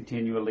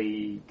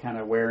 continually kind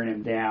of wearing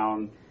him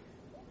down,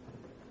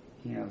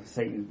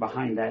 Satan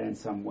behind that in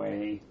some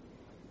way.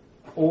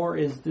 Or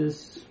is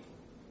this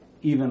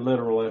even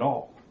literal at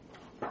all?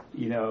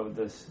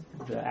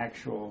 The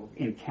actual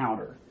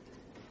encounter.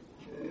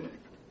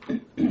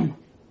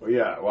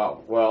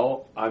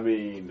 Well, I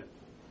mean,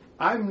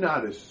 I'm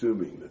not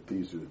assuming that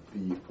these are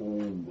the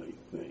only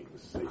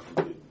things Satan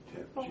did to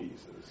tempt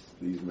Jesus.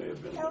 These may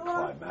have been the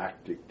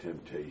climactic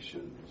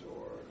temptations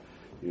or,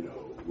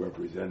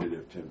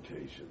 representative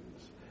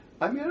temptations.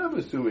 I mean, I'm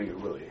assuming it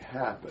really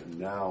happened.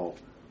 Now,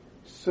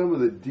 some of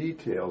the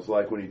details,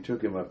 like when he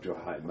took him up to a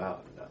high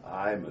mountain,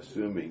 I'm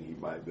assuming he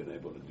might have been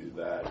able to do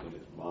that in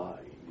his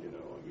mind,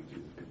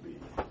 Jesus could be.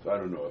 So I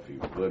don't know if he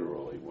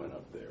literally went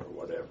up there or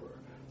whatever.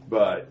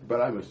 But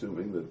I'm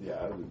assuming that,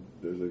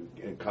 there's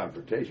a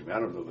confrontation. I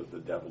don't know that the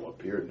devil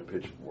appeared in a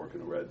pitchfork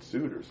in a red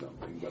suit or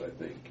something, but I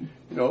think,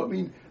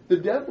 the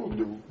devil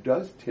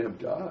does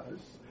tempt us.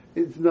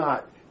 It's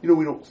not,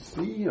 we don't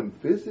see him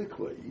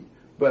physically,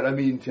 but I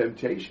mean,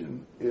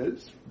 temptation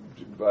is,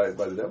 by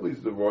the devil,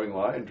 he's the roaring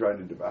lion trying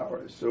to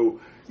devour us. So,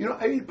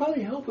 it'd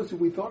probably help us if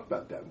we thought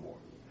about that more.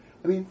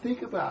 I mean,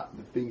 think about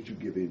the things you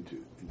give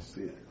into in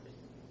sin.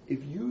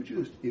 If you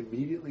just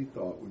immediately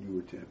thought when you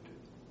were tempted,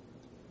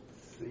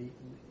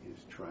 Satan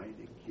is trying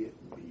to get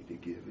me to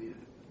give in,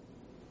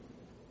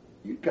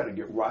 you'd kind of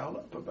get riled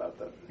up about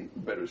that. You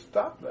better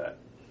stop that.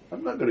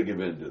 I'm not going to give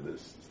in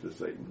to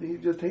Satan. He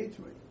just hates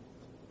me.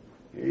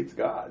 He hates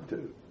God,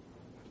 too.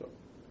 So,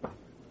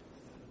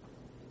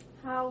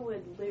 how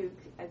would Luke,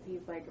 as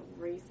he's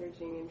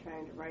researching and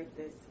trying to write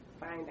this,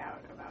 find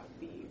out about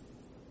these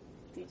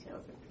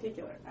details in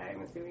particular?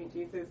 I'm assuming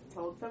Jesus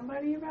told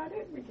somebody about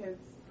it because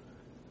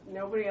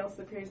nobody else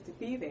appears to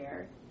be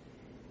there.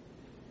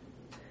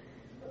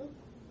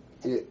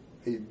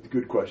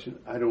 Good question.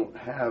 I don't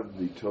have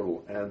the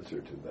total answer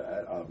to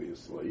that,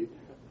 obviously.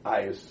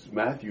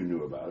 Matthew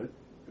knew about it.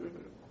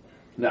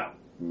 Now,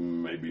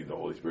 maybe the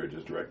Holy Spirit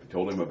just directly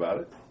told him about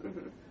it.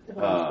 The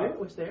Holy Spirit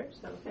was there,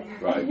 so.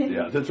 Right,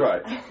 yeah, that's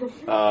right.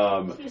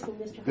 Excuse me,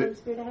 Mr. Holy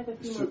Spirit, I have a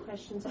few more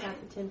questions about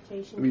the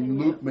temptation. I mean,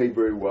 Luke may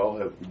very well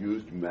have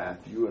used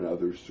Matthew and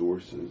other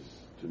sources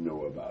to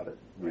know about it,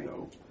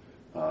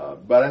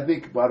 but I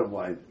think, bottom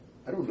line,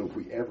 I don't know if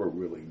we ever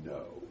really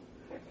know.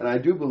 And I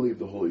do believe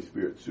the Holy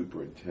Spirit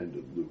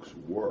superintended Luke's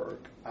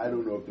work. I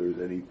don't know if there's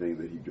anything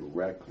that he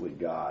directly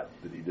got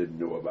that he didn't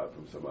know about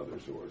from some other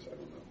source. I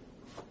don't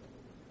know.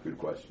 Good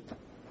question.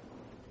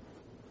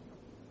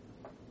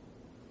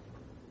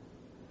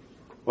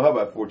 Well, how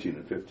about 14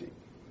 and 15?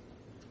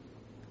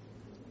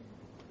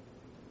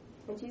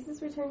 And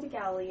Jesus returned to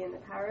Galilee in the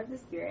power of the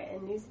Spirit,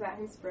 and news about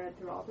him spread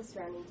through all the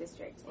surrounding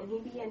district. And he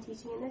began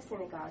teaching in their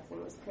synagogues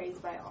and was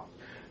praised by all.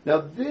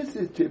 Now, this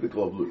is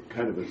typical of Luke,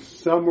 kind of a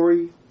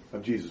summary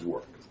of Jesus'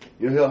 work.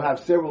 He'll have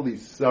several of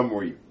these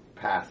summary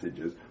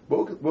passages,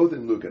 both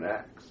in Luke and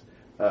Acts.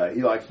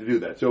 He likes to do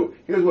that. So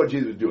here's what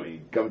Jesus is doing. He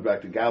comes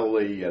back to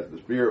Galilee, he has the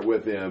Spirit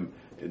with him,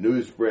 and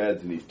news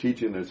spreads, and he's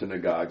teaching in their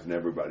synagogues, and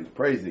everybody's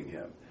praising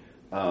him.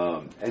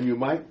 And you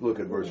might look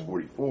at verse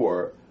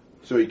 44.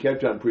 So he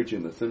kept on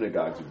preaching in the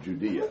synagogues of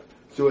Judea.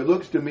 So it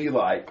looks to me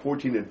like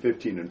 14 and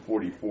 15 and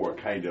 44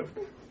 kind of,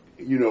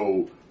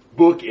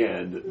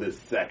 bookend this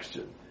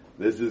section.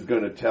 This is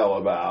going to tell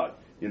about,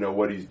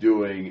 what he's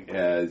doing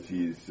as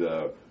he's,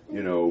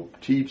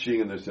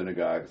 teaching in the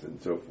synagogues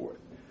and so forth.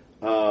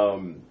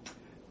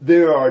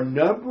 There are a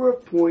number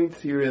of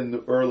points here in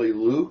the early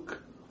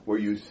Luke where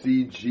you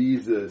see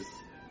Jesus'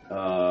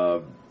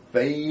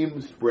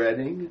 fame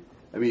spreading.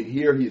 I mean,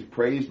 here he's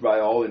praised by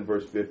all in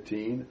verse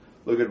 15.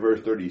 Look at verse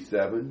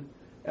 37.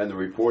 And the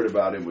report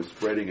about him was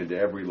spreading into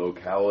every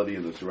locality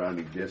in the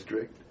surrounding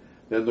district.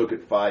 Then look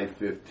at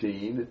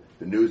 5:15.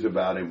 The news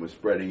about him was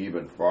spreading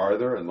even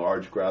farther, and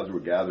large crowds were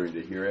gathering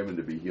to hear him and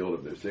to be healed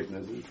of their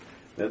sicknesses.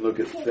 Then look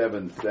at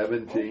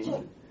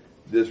 7:17.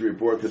 This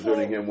report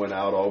concerning him went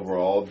out over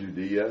all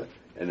Judea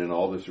and in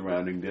all the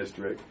surrounding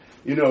district.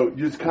 You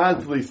just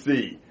constantly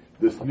see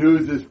this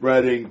news is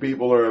spreading,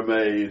 people are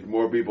amazed,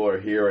 more people are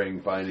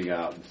hearing, finding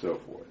out, and so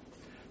forth.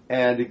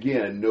 And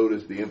again,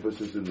 notice the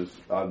emphasis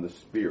on the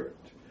Spirit.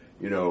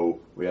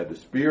 We had the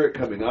Spirit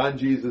coming on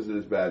Jesus at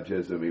his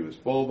baptism. He was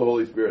full of the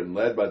Holy Spirit and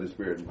led by the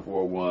Spirit in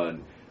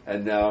 4:1.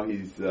 And now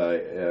he's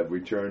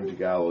returned to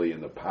Galilee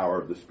in the power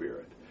of the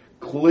Spirit.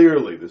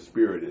 Clearly, the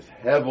Spirit is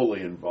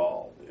heavily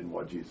involved in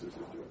what Jesus is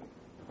doing.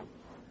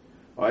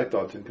 All right,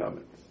 thoughts and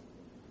comments?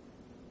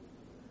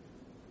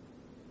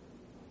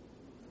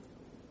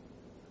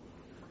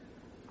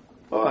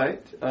 All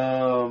right,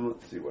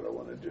 let's see what I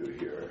want to do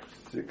here.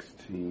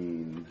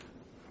 16.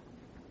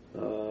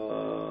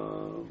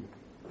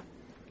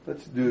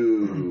 Let's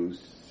do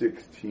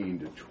 16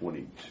 to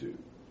 22.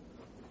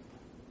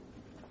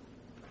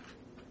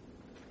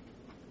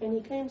 And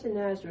he came to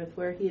Nazareth,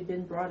 where he had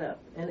been brought up,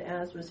 and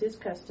as was his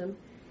custom,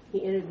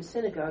 he entered the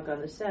synagogue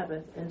on the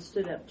Sabbath and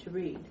stood up to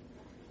read.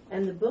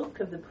 And the book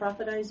of the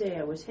prophet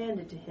Isaiah was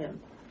handed to him,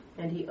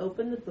 and he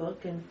opened the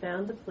book and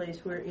found the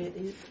place where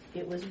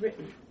it was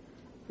written,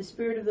 "The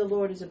Spirit of the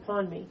Lord is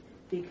upon me,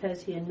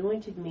 because he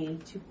anointed me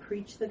to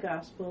preach the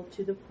gospel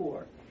to the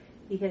poor.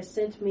 He has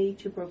sent me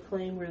to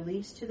proclaim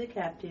release to the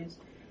captives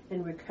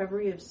and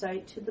recovery of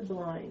sight to the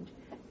blind,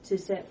 to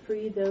set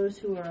free those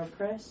who are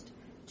oppressed,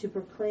 to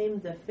proclaim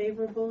the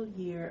favorable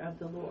year of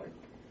the Lord."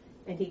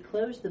 And he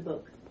closed the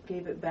book,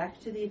 gave it back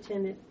to the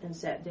attendant, and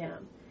sat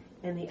down.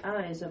 And the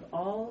eyes of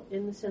all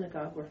in the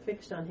synagogue were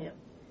fixed on him.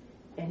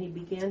 And he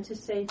began to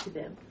say to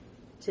them,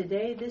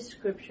 "Today this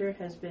scripture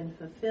has been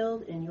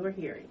fulfilled in your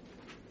hearing."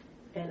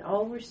 And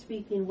all were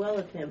speaking well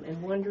of him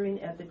and wondering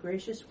at the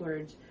gracious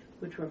words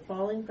which were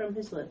falling from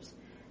his lips.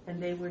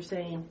 And they were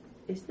saying,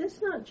 "Is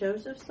this not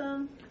Joseph's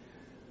son?"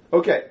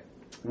 Okay,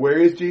 where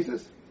is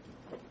Jesus?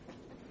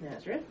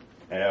 Nazareth.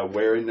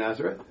 Where in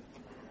Nazareth?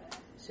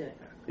 Synagogue.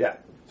 Yeah,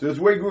 so this is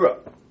where he grew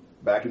up,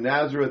 back in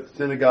Nazareth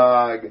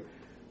synagogue.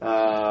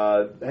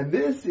 And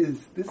this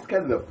is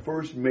kind of the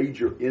first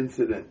major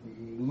incident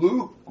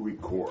Luke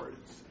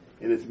records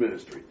in his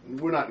ministry.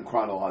 We're not in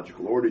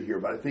chronological order here,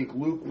 but I think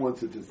Luke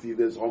wants us to see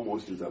this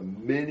almost as a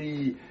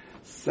mini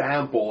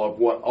sample of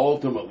what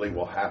ultimately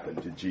will happen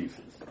to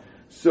Jesus.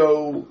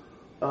 So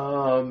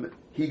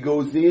he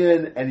goes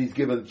in and he's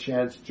given a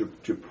chance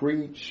to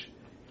preach.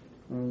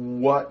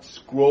 What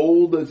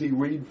scroll does he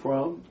read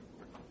from?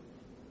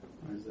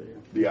 Isaiah.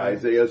 The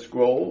Isaiah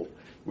scroll.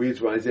 Reads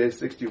from Isaiah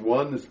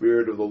 61, "The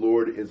Spirit of the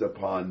Lord is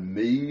upon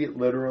me,"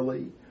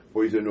 literally,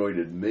 "for he's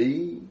anointed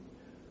me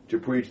to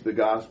preach the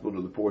gospel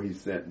to the poor. He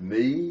sent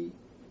me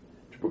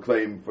to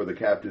proclaim for the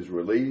captives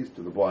release,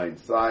 to the blind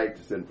sight,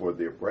 to send forth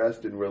the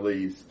oppressed and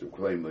release, to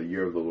proclaim the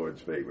year of the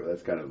Lord's favor."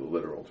 That's kind of the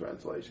literal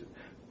translation.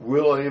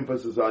 Real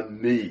emphasis on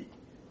me.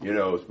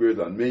 Spirit's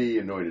on me,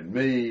 anointed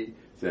me,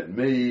 sent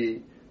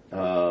me.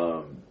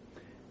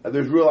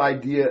 There's real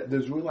idea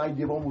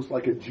of almost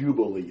like a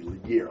jubilee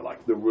year,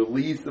 like the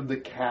release of the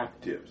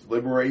captives,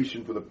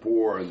 liberation for the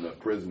poor and the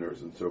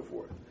prisoners and so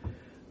forth.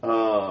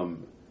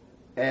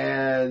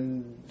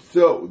 And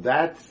so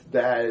that's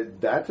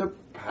a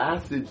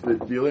passage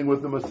that's dealing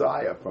with the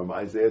Messiah from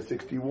Isaiah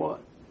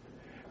 61.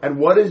 And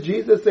what does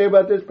Jesus say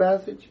about this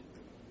passage?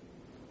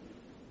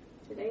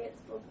 Today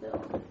it's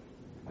fulfilled.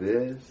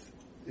 This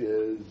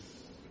is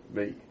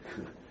me.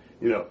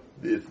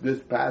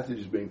 This passage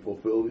is being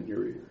fulfilled in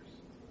your ears.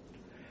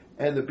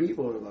 And the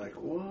people are like,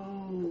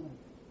 whoa.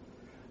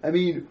 I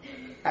mean,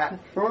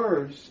 at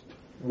first,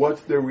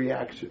 what's their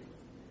reaction?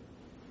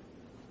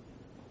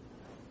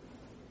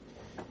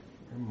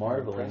 They're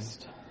marveling.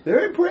 Impressed.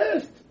 They're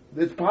impressed.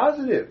 It's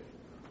positive.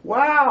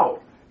 Wow.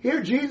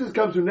 Here Jesus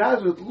comes from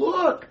Nazareth.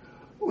 Look,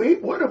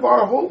 one of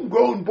our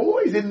homegrown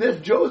boys in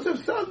this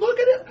Joseph's son. Look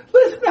at him.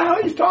 Listen to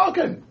how he's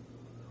talking.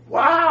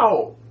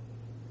 Wow.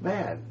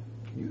 Man,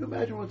 can you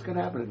imagine what's going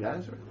to happen in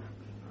Nazareth?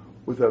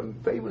 With a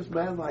famous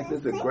man like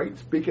this, a great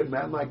speaking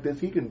man like this,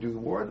 he can do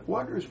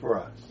wonders for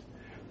us.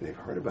 They've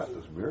heard about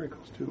those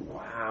miracles too.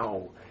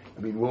 Wow.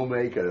 I mean, we'll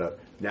make a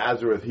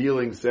Nazareth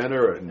healing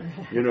center and,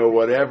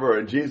 whatever,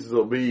 and Jesus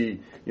will be,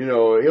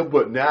 he'll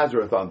put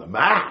Nazareth on the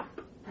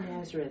map.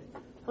 Nazareth,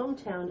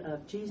 hometown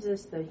of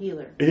Jesus the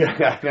healer.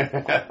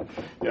 Yeah.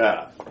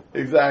 Yeah,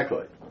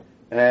 exactly.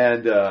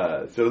 And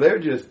so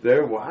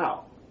they're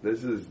wow.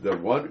 This is the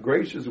one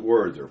gracious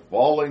words are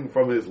falling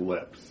from his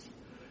lips.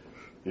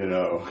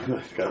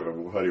 That's kind of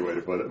a funny way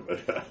to put it,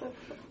 but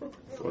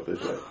that's what they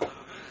say.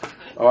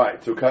 All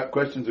right, so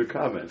questions or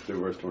comments to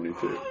verse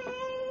 22?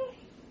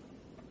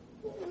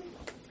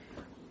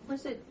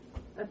 Was it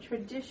a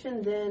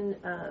tradition then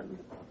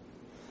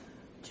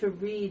to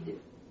read?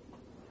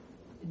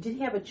 Did he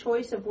have a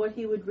choice of what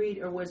he would read,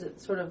 or was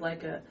it sort of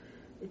like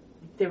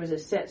there was a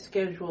set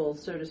schedule,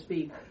 so to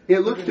speak? It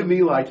looks to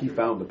me like he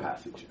found the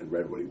passage and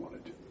read what he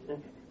wanted to.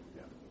 Okay.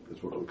 Yeah,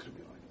 that's what it looks to me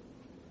like.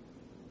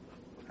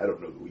 I don't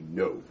know that we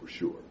know for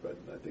sure, but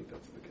I think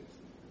that's the case.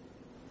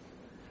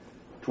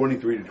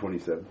 23 to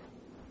 27.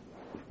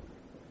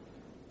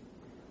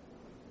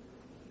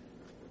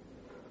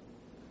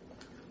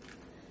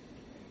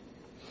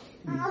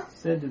 He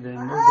said to them,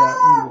 "No doubt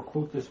you will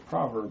quote this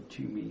proverb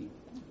to me,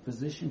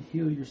 'Physician,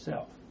 heal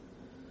yourself.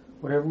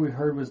 Whatever we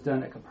heard was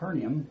done at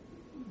Capernaum,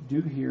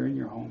 do here in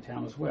your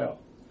hometown as well.'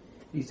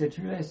 He said,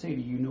 'Truly I say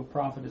to you, no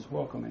prophet is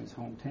welcome in his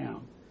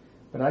hometown.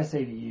 But I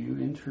say to you,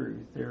 in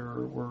truth,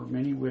 there were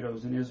many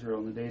widows in Israel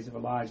in the days of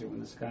Elijah, when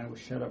the sky was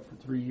shut up for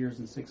 3 years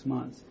and 6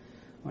 months,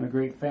 when a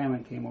great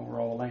famine came over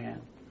all the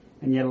land.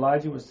 And yet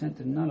Elijah was sent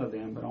to none of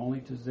them, but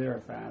only to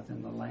Zarephath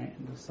in the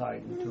land of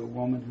Sidon, to a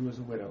woman who was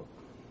a widow.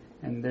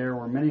 And there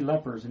were many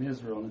lepers in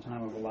Israel in the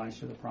time of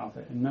Elisha the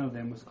prophet, and none of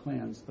them was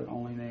cleansed, but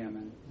only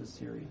Naaman the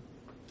Syrian.'"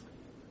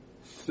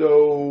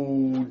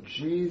 So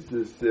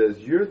Jesus says,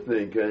 you're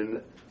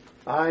thinking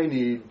I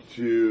need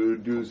to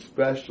do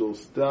special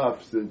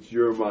stuff since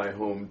you're my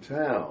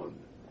hometown.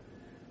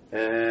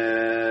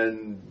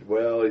 And,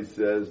 well, he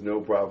says, no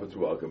prophet's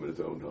welcome in his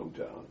own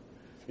hometown.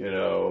 You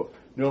know,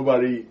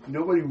 nobody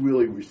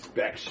really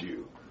respects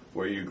you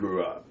where you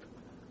grew up.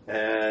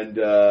 And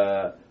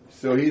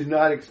so he's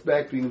not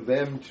expecting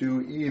them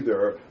to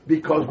either,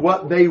 because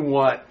what they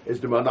want is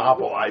to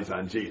monopolize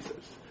on Jesus.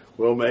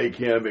 We'll make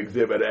him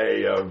exhibit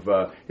A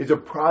of, he's a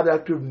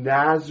product of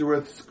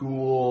Nazareth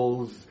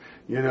schools.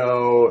 You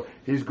know,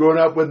 he's grown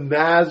up with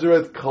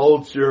Nazareth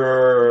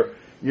culture.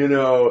 You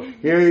know,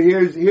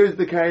 here's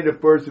the kind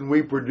of person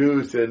we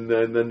produce in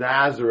the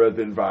Nazareth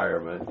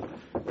environment.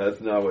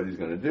 That's not what he's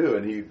going to do.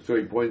 And so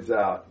he points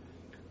out,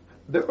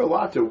 there were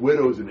lots of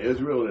widows in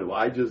Israel in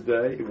Elijah's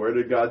day. Where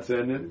did God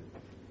send him?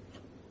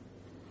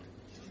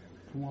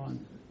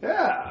 One.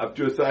 Yeah, up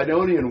to a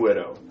Sidonian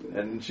widow.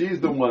 And she's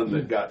the one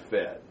that got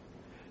fed.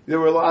 There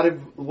were a lot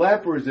of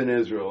lepers in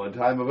Israel in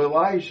time of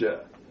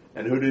Elisha.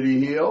 And who did he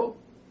heal?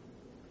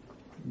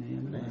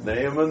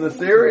 Naaman the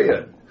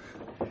Syrian.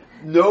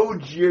 No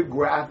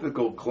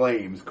geographical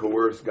claims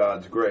coerce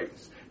God's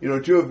grace. You know,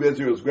 two of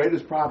Israel's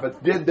greatest prophets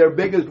did their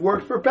biggest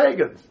works for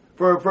pagans,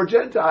 for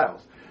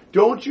Gentiles.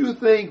 Don't you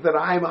think that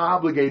I'm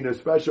obligated in a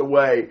special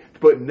way to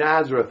put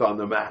Nazareth on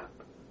the map?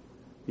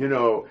 You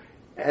know,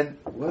 and,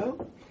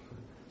 well,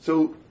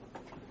 so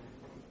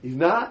he's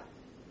not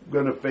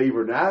going to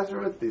favor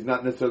Nazareth. He's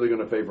not necessarily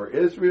going to favor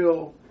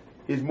Israel.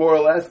 He's more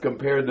or less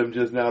compared them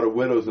just now to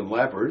widows and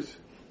lepers.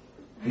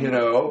 You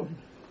know,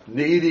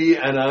 needy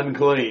and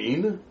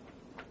unclean.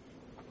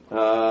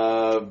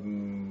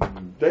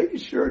 They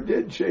sure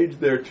did change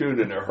their tune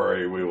in a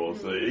hurry, we will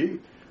see.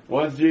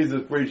 Once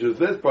Jesus preaches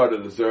this part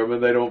of the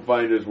sermon, they don't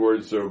find his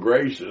words so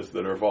gracious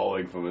that are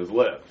falling from his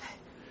lips.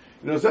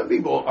 You know, some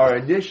people are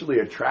initially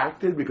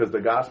attracted because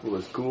the gospel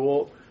is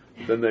cool,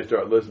 but then they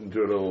start listening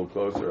to it a little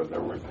closer and they're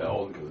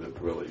repelled because it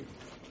really,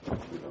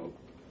 you know,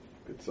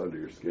 gets under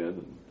your skin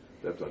and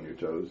steps on your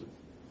toes.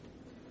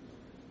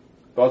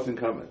 Thoughts and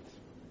comments?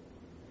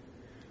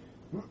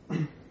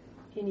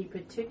 Any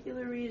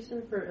particular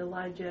reason for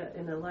Elijah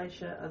and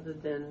Elisha other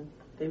than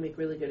they make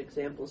really good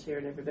examples here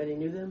and everybody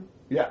knew them?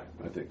 Yeah,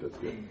 I think that's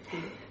good.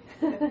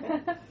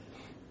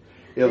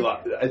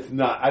 It's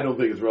not. I don't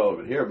think it's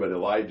relevant here, but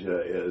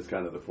Elijah is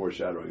kind of the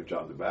foreshadowing of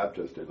John the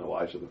Baptist, and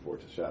Elisha the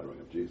foreshadowing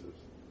of Jesus.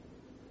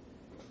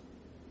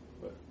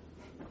 But.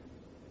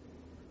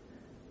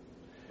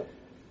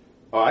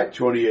 All right,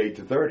 28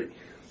 to 30.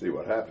 See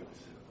what happens.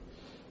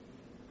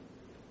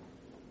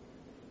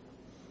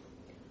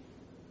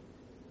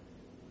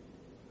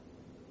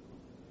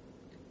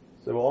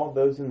 So all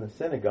those in the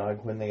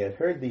synagogue, when they had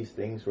heard these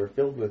things, were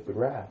filled with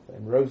wrath,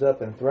 and rose up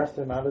and thrust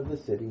him out of the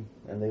city.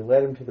 And they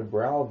led him to the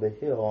brow of the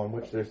hill on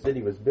which their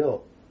city was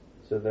built,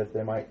 so that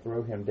they might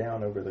throw him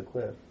down over the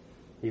cliff.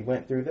 He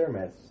went through their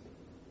midst,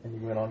 and he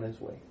went on his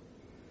way.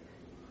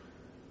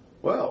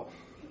 Well,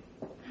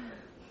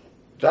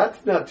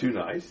 that's not too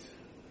nice.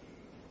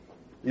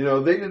 You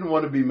know, they didn't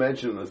want to be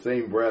mentioned in the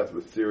same breath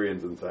with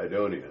Syrians and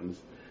Sidonians.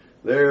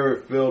 They're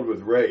filled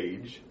with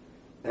rage,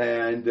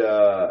 and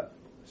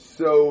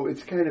so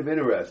it's kind of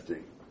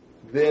interesting.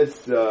 This,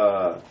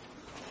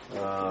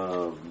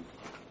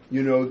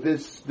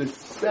 this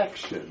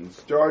section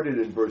started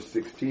in verse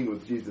 16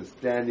 with Jesus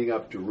standing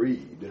up to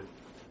read.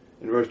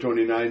 In verse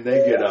 29,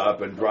 they get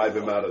up and drive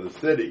him out of the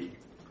city.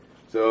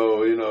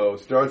 So, you know,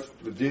 starts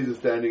with Jesus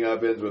standing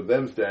up, ends with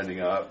them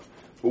standing up.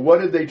 But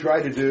what did they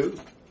try to do?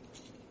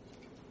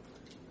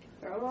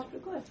 Throw him off the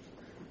cliff.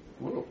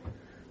 Whoa,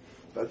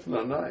 that's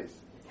not nice.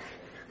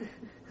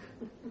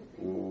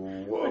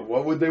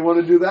 What would they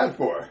want to do that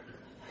for?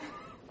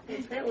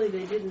 Apparently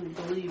they didn't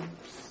believe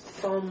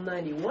Psalm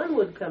 91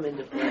 would come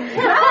into play.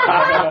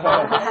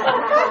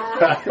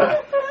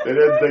 They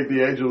didn't think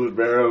the angels would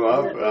bear him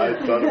up. I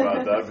thought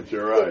about that, but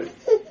you're right.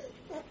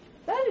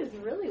 That is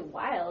really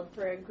wild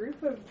for a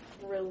group of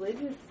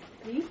religious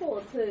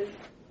people to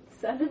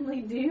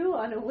suddenly do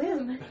on a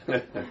whim.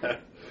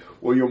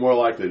 Well, you're more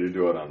likely to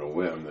do it on a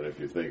whim than if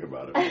you think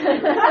about it.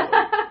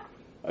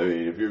 I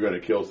mean, if you're going to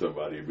kill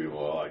somebody, you'd be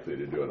more likely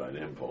to do it on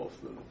impulse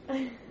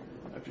than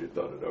if you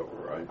thought it over,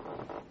 right?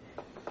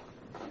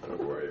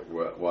 Don't worry.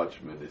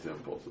 Watch Mindy's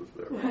impulses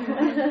there.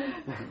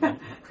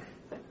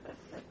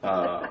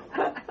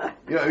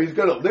 They're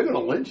going to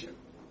lynch him.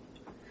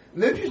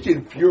 And they're just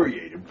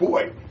infuriated.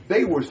 Boy,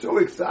 they were so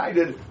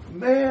excited.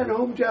 Man,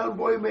 hometown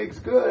boy makes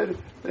good.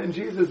 Then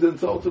Jesus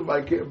insults them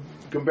by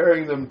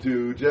comparing them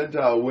to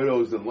Gentile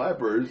widows and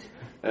lepers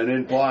and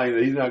implying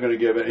that he's not going to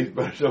give any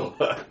special...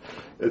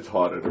 It's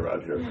haunted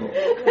around here, Cole.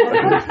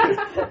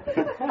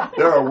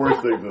 There are worse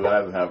things than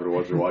that happen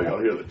once in a while. You'll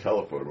hear the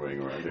telephone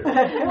ring around here.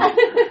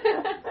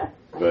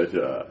 But,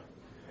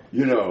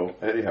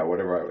 anyhow,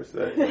 whatever I was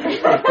saying.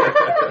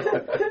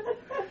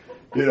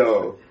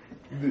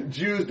 The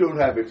Jews don't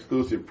have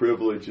exclusive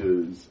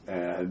privileges,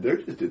 and they're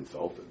just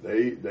insulted.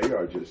 They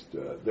are just,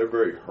 they're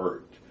very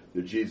hurt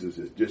that Jesus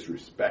is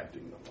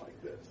disrespecting them like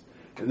this.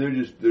 And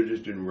they're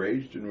just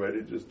enraged and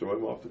ready to just throw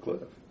him off the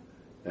cliff.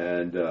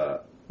 And,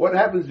 what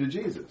happens to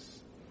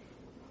Jesus?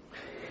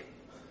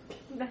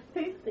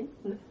 Nothing.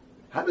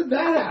 How did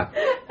that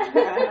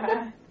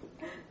happen?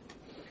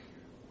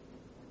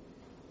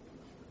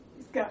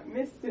 He's got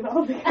missed in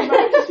all the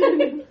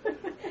commotion.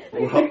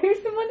 Well-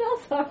 Here's someone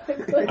else off the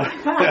cliff.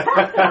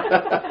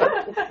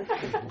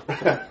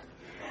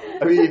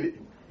 I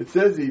mean, it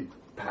says he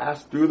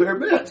passed through their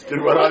midst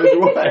and went on his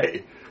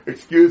way.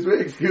 Excuse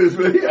me.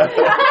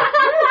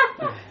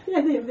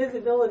 Yeah, the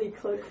invisibility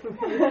cloak from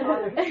Harry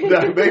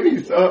Potter.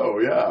 Maybe so,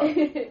 yeah.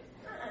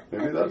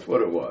 Maybe that's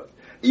what it was.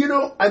 You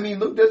know, I mean,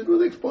 Luke doesn't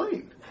really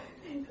explain.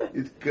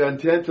 He's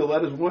content to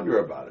let us wonder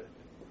about it.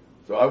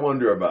 So I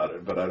wonder about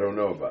it, but I don't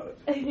know about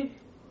it.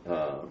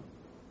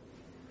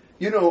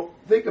 You know,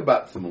 think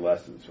about some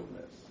lessons from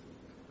this.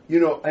 You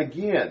know,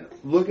 again,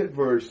 look at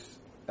verse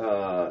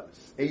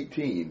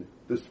 18.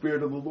 The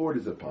Spirit of the Lord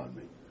is upon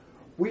me.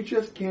 We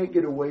just can't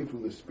get away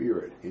from the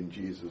Spirit in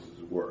Jesus'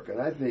 work. And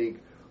I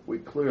think we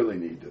clearly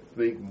need to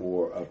think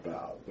more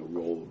about the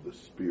role of the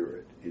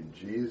Spirit in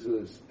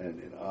Jesus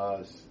and in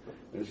us.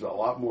 There's a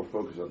lot more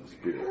focus on the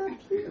Spirit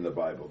in the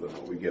Bible than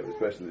what we get,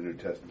 especially in the New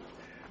Testament.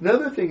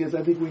 Another thing is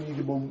I think we need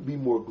to be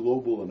more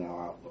global in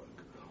our outlook.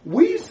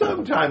 We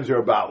sometimes are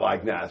about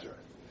like Nazareth.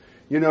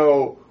 You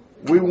know,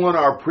 we want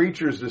our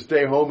preachers to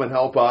stay home and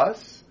help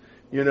us,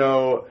 you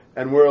know,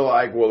 and we're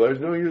like, well,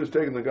 there's no use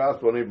taking the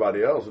gospel to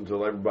anybody else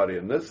until everybody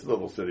in this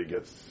little city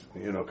gets,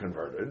 you know,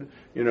 converted,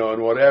 you know,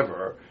 and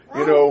whatever.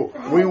 You know,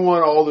 we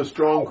want all the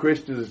strong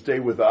Christians to stay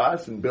with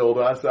us and build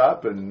us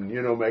up and,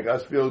 you know, make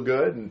us feel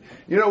good. And,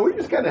 you know, we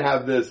just kind of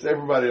have this,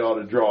 everybody ought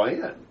to draw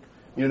in,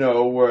 you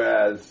know,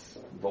 whereas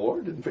the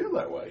Lord didn't feel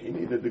that way. He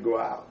needed to go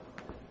out.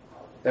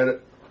 And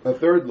a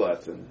third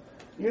lesson,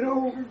 you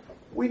know,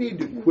 we need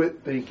to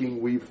quit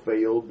thinking we've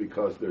failed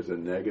because there's a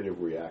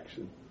negative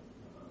reaction.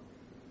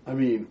 I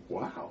mean,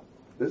 wow.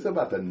 This is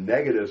about the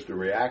negative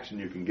reaction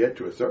you can get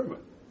to a sermon.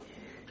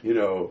 You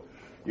know,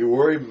 you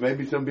worry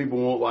maybe some people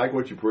won't like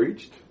what you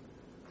preached.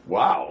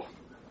 Wow.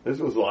 This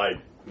was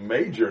like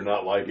major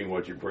not liking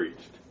what you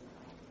preached.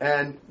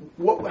 And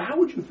how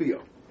would you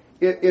feel?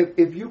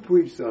 If you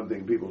preached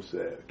something, people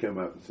came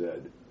up and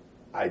said,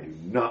 I do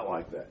not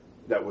like that.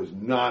 That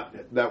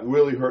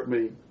really hurt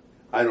me.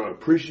 I don't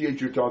appreciate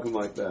you talking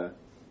like that.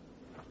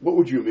 What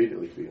would you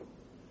immediately feel?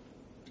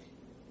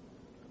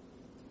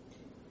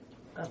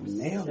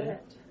 Nailed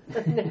it.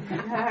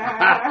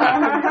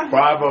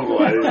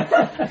 Probably.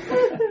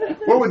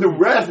 What would the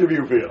rest of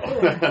you feel?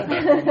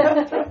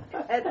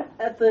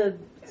 At the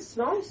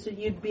smallest,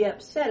 you'd be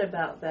upset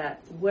about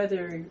that.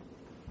 Whether,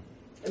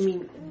 I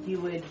mean,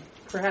 you would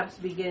perhaps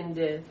begin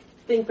to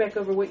think back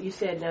over what you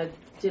said. Now,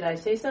 did I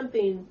say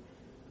something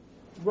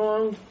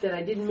wrong that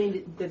I didn't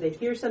mean? Did they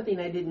hear something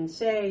I didn't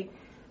say?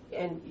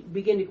 And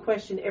begin to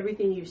question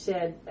everything you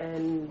said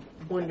and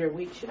wonder,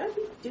 wait, should I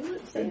be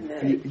saying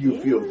that?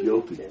 You feel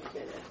guilty.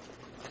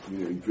 You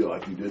know, you feel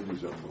like you did do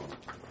something wrong.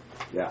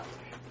 Yeah.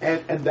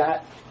 And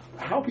that,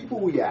 how people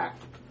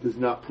react does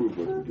not prove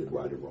whether we did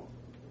right or wrong.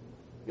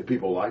 If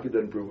people like it,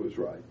 doesn't prove it was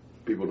right.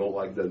 If people don't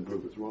like it, doesn't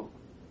prove it's wrong.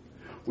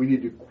 We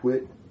need to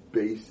quit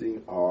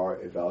basing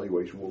our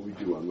evaluation, what we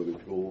do, on whether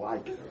people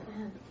like it or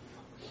not.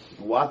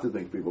 There's lots of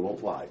things people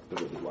don't like that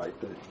are the right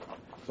thing.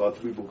 Lots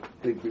of people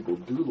think people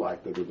do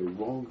like that are the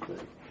wrong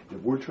thing. And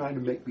if we're trying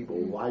to make people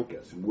like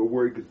us, and we're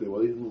worried because they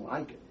didn't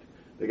like it,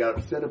 they got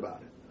upset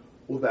about it,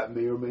 well, that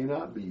may or may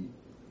not be,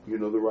 you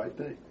know, the right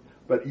thing.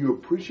 But you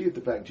appreciate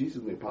the fact Jesus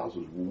and the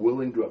apostles were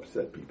willing to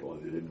upset people,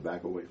 and they didn't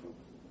back away from it.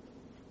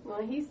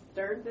 Well, he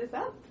stirred this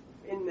up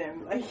in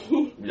them. Like,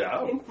 he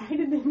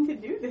incited them to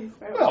do this.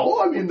 So.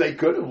 Well, I mean, they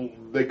could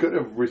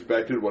have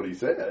respected what he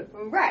said.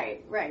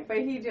 Right. But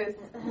he just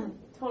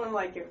told them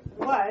like it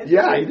was.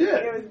 Yeah, he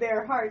did. It was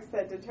their hearts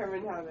that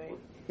determined how they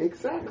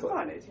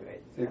responded to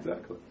it. So.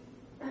 Exactly.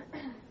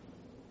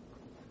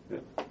 Yeah.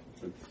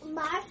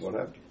 That's what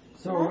happened.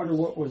 So I wonder,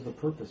 what was the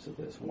purpose of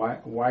this?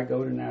 Why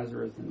go to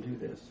Nazareth and do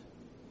this?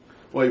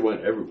 Well, he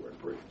went everywhere to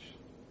preach.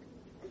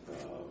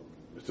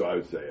 So I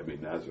would say, I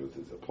mean, Nazareth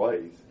is a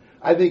place.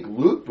 I think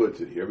Luke puts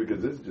it here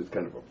because this is just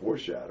kind of a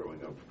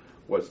foreshadowing of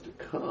what's to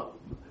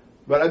come.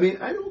 But I mean,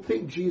 I don't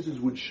think Jesus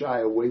would shy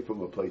away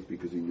from a place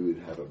because he knew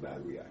he'd have a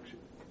bad reaction.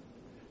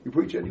 You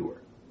preach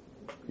anywhere.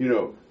 You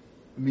know,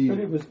 I mean... But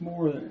it was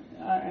more,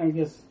 I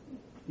guess,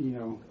 you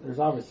know, there's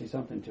obviously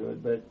something to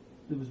it, but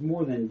it was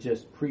more than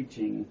just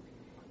preaching.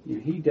 You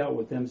know, he dealt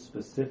with them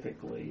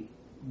specifically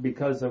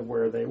because of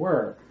where they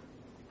were.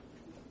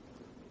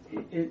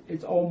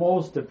 It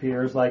almost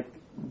appears like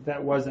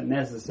that wasn't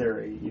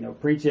necessary. You know,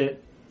 preach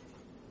it,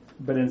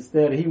 but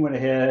instead he went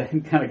ahead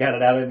and kind of got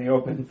it out in the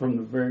open from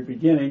the very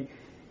beginning,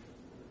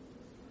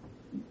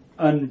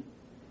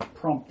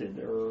 unprompted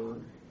or...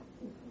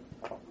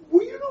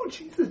 Well, you know,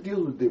 Jesus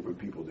deals with different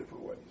people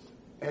different ways.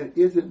 And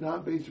is it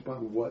not based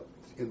upon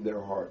what's in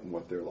their heart and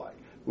what they're like?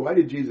 Why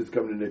did Jesus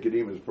come to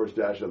Nicodemus first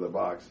dash out of the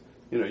box?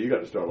 You know, you got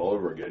to start all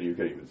over again. You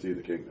can't even see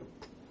the kingdom.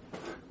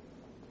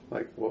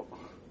 Like, well,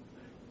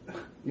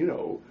 you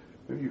know,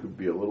 maybe you could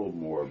be a little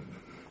more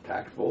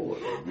tactful or,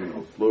 you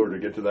know, slower to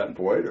get to that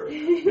point. Or,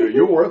 you know,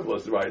 you're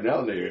worthless right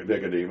now,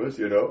 Nicodemus,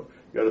 you know.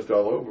 You got to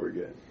start all over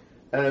again.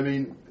 And I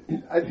mean,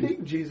 I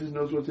think Jesus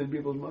knows what's in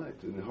people's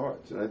minds and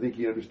hearts. And I think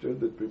he understood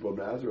that people of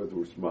Nazareth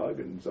were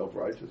smug and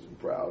self-righteous and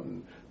proud,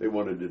 and they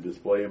wanted to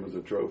display him as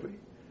a trophy.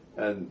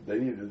 And they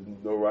needed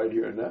to know right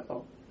here and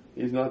now,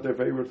 he's not their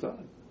favorite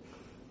son.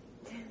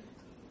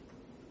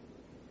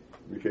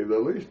 Became their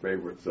least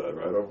favorite son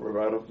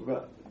right off the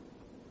bat.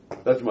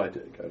 That's my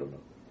take. I don't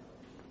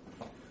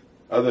know.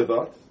 Other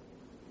thoughts?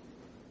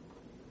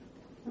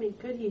 I mean,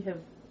 could he have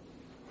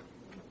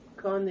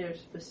gone there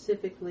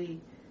specifically?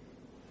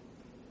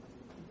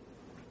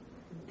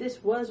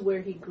 This was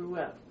where he grew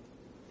up.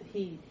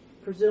 He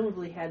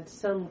presumably had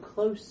some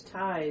close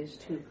ties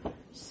to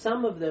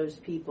some of those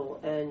people,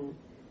 and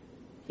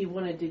he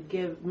wanted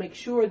to make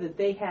sure that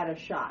they had a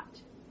shot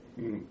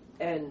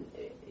and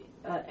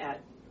at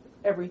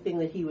everything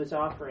that he was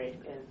offering.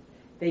 And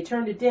they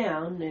turned it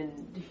down,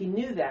 and he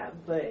knew that,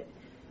 but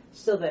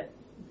still that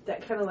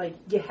kind of like,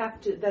 you have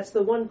to, that's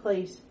the one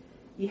place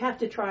you have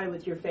to try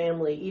with your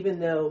family, even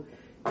though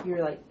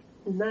you're like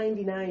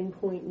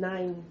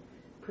 99.9%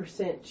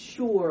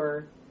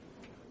 sure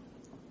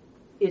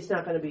it's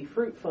not going to be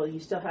fruitful. You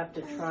still have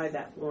to try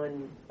that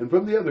one. And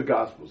from the other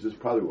Gospels, this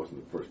probably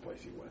wasn't the first place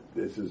he went.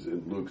 This is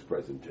in Luke's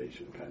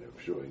presentation, kind of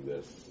showing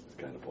this. It's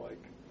kind of like,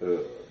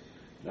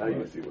 now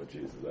you see what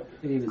Jesus is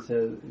up to. It even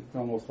says it's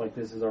almost like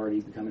this has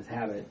already become his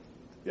habit.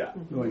 Yeah,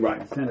 Going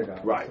right. to the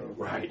synagogue. Right, so.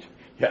 right.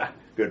 Yeah,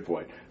 good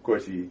point. Of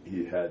course, he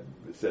had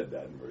said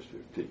that in verse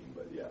 15,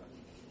 but yeah.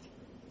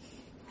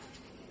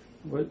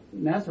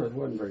 Nazareth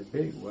wasn't very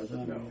big, was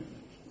it? No.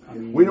 I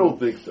mean, We don't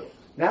think so.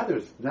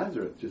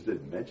 Nazareth just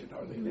didn't mention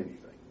hardly anything.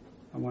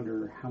 I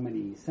wonder how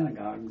many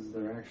synagogues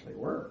there actually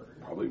were.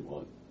 Probably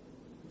one.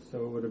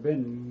 So it would have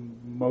been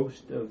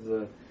most of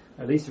the,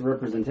 at least a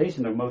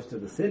representation of most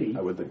of the city.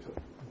 I would think so.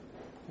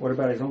 What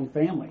about his own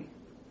family?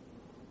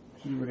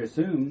 You would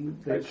assume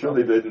that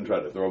Surely they didn't try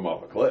to throw him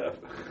off a cliff.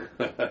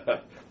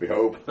 We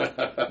hope.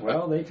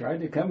 Well, they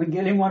tried to come and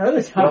get him one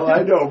other time. Well,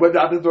 I know, but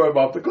not to throw him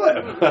off the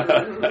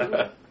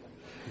cliff.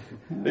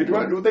 They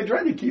tried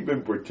to keep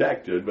him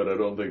protected, but I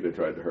don't think they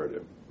tried to hurt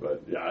him.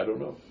 But yeah, I don't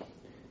know.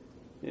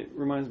 It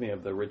reminds me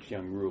of the rich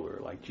young ruler.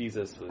 Like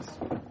Jesus was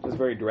just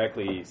very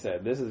directly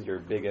said, "This is your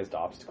biggest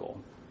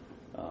obstacle."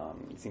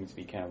 It seems to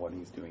be kind of what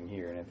he's doing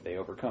here, and if they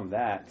overcome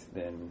that,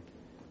 then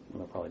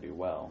they'll probably do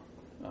well.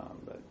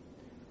 But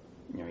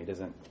he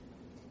doesn't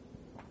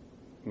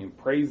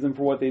praise them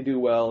for what they do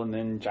well, and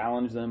then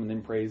challenge them, and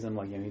then praise them.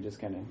 Like he just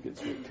kind of gets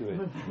straight to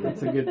it.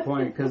 That's a good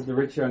point, because the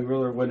rich young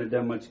ruler wouldn't have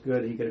done much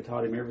good. He could have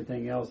taught him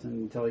everything else,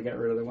 and until he got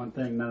rid of the one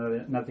thing,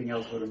 nothing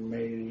else would have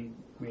made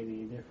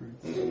any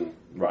difference.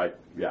 Right,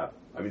 yeah.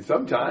 I mean,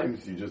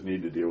 sometimes you just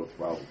need to deal with the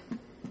problem.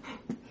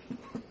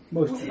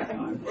 Most of the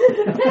time.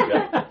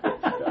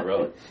 Yeah,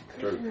 really.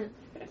 True.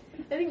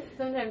 I think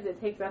sometimes it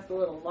takes us a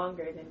little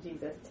longer than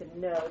Jesus to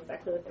know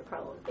exactly what the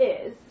problem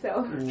is,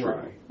 so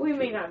Right. we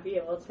may not be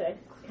able to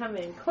come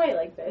in quite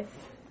like this.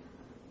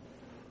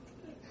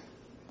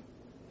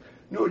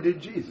 Nor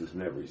did Jesus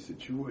in every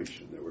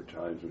situation. There were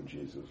times when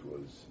Jesus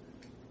was,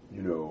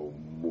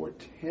 more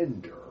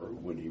tender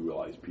when he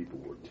realized people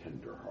were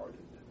tender-hearted.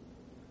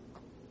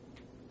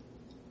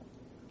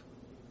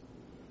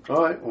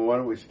 All right, well, why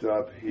don't we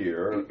stop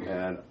here?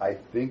 And I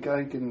think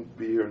I can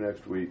be here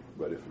next week,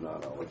 but if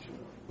not, I'll let you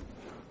know.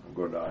 I'm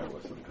going to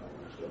Iowa sometime.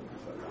 So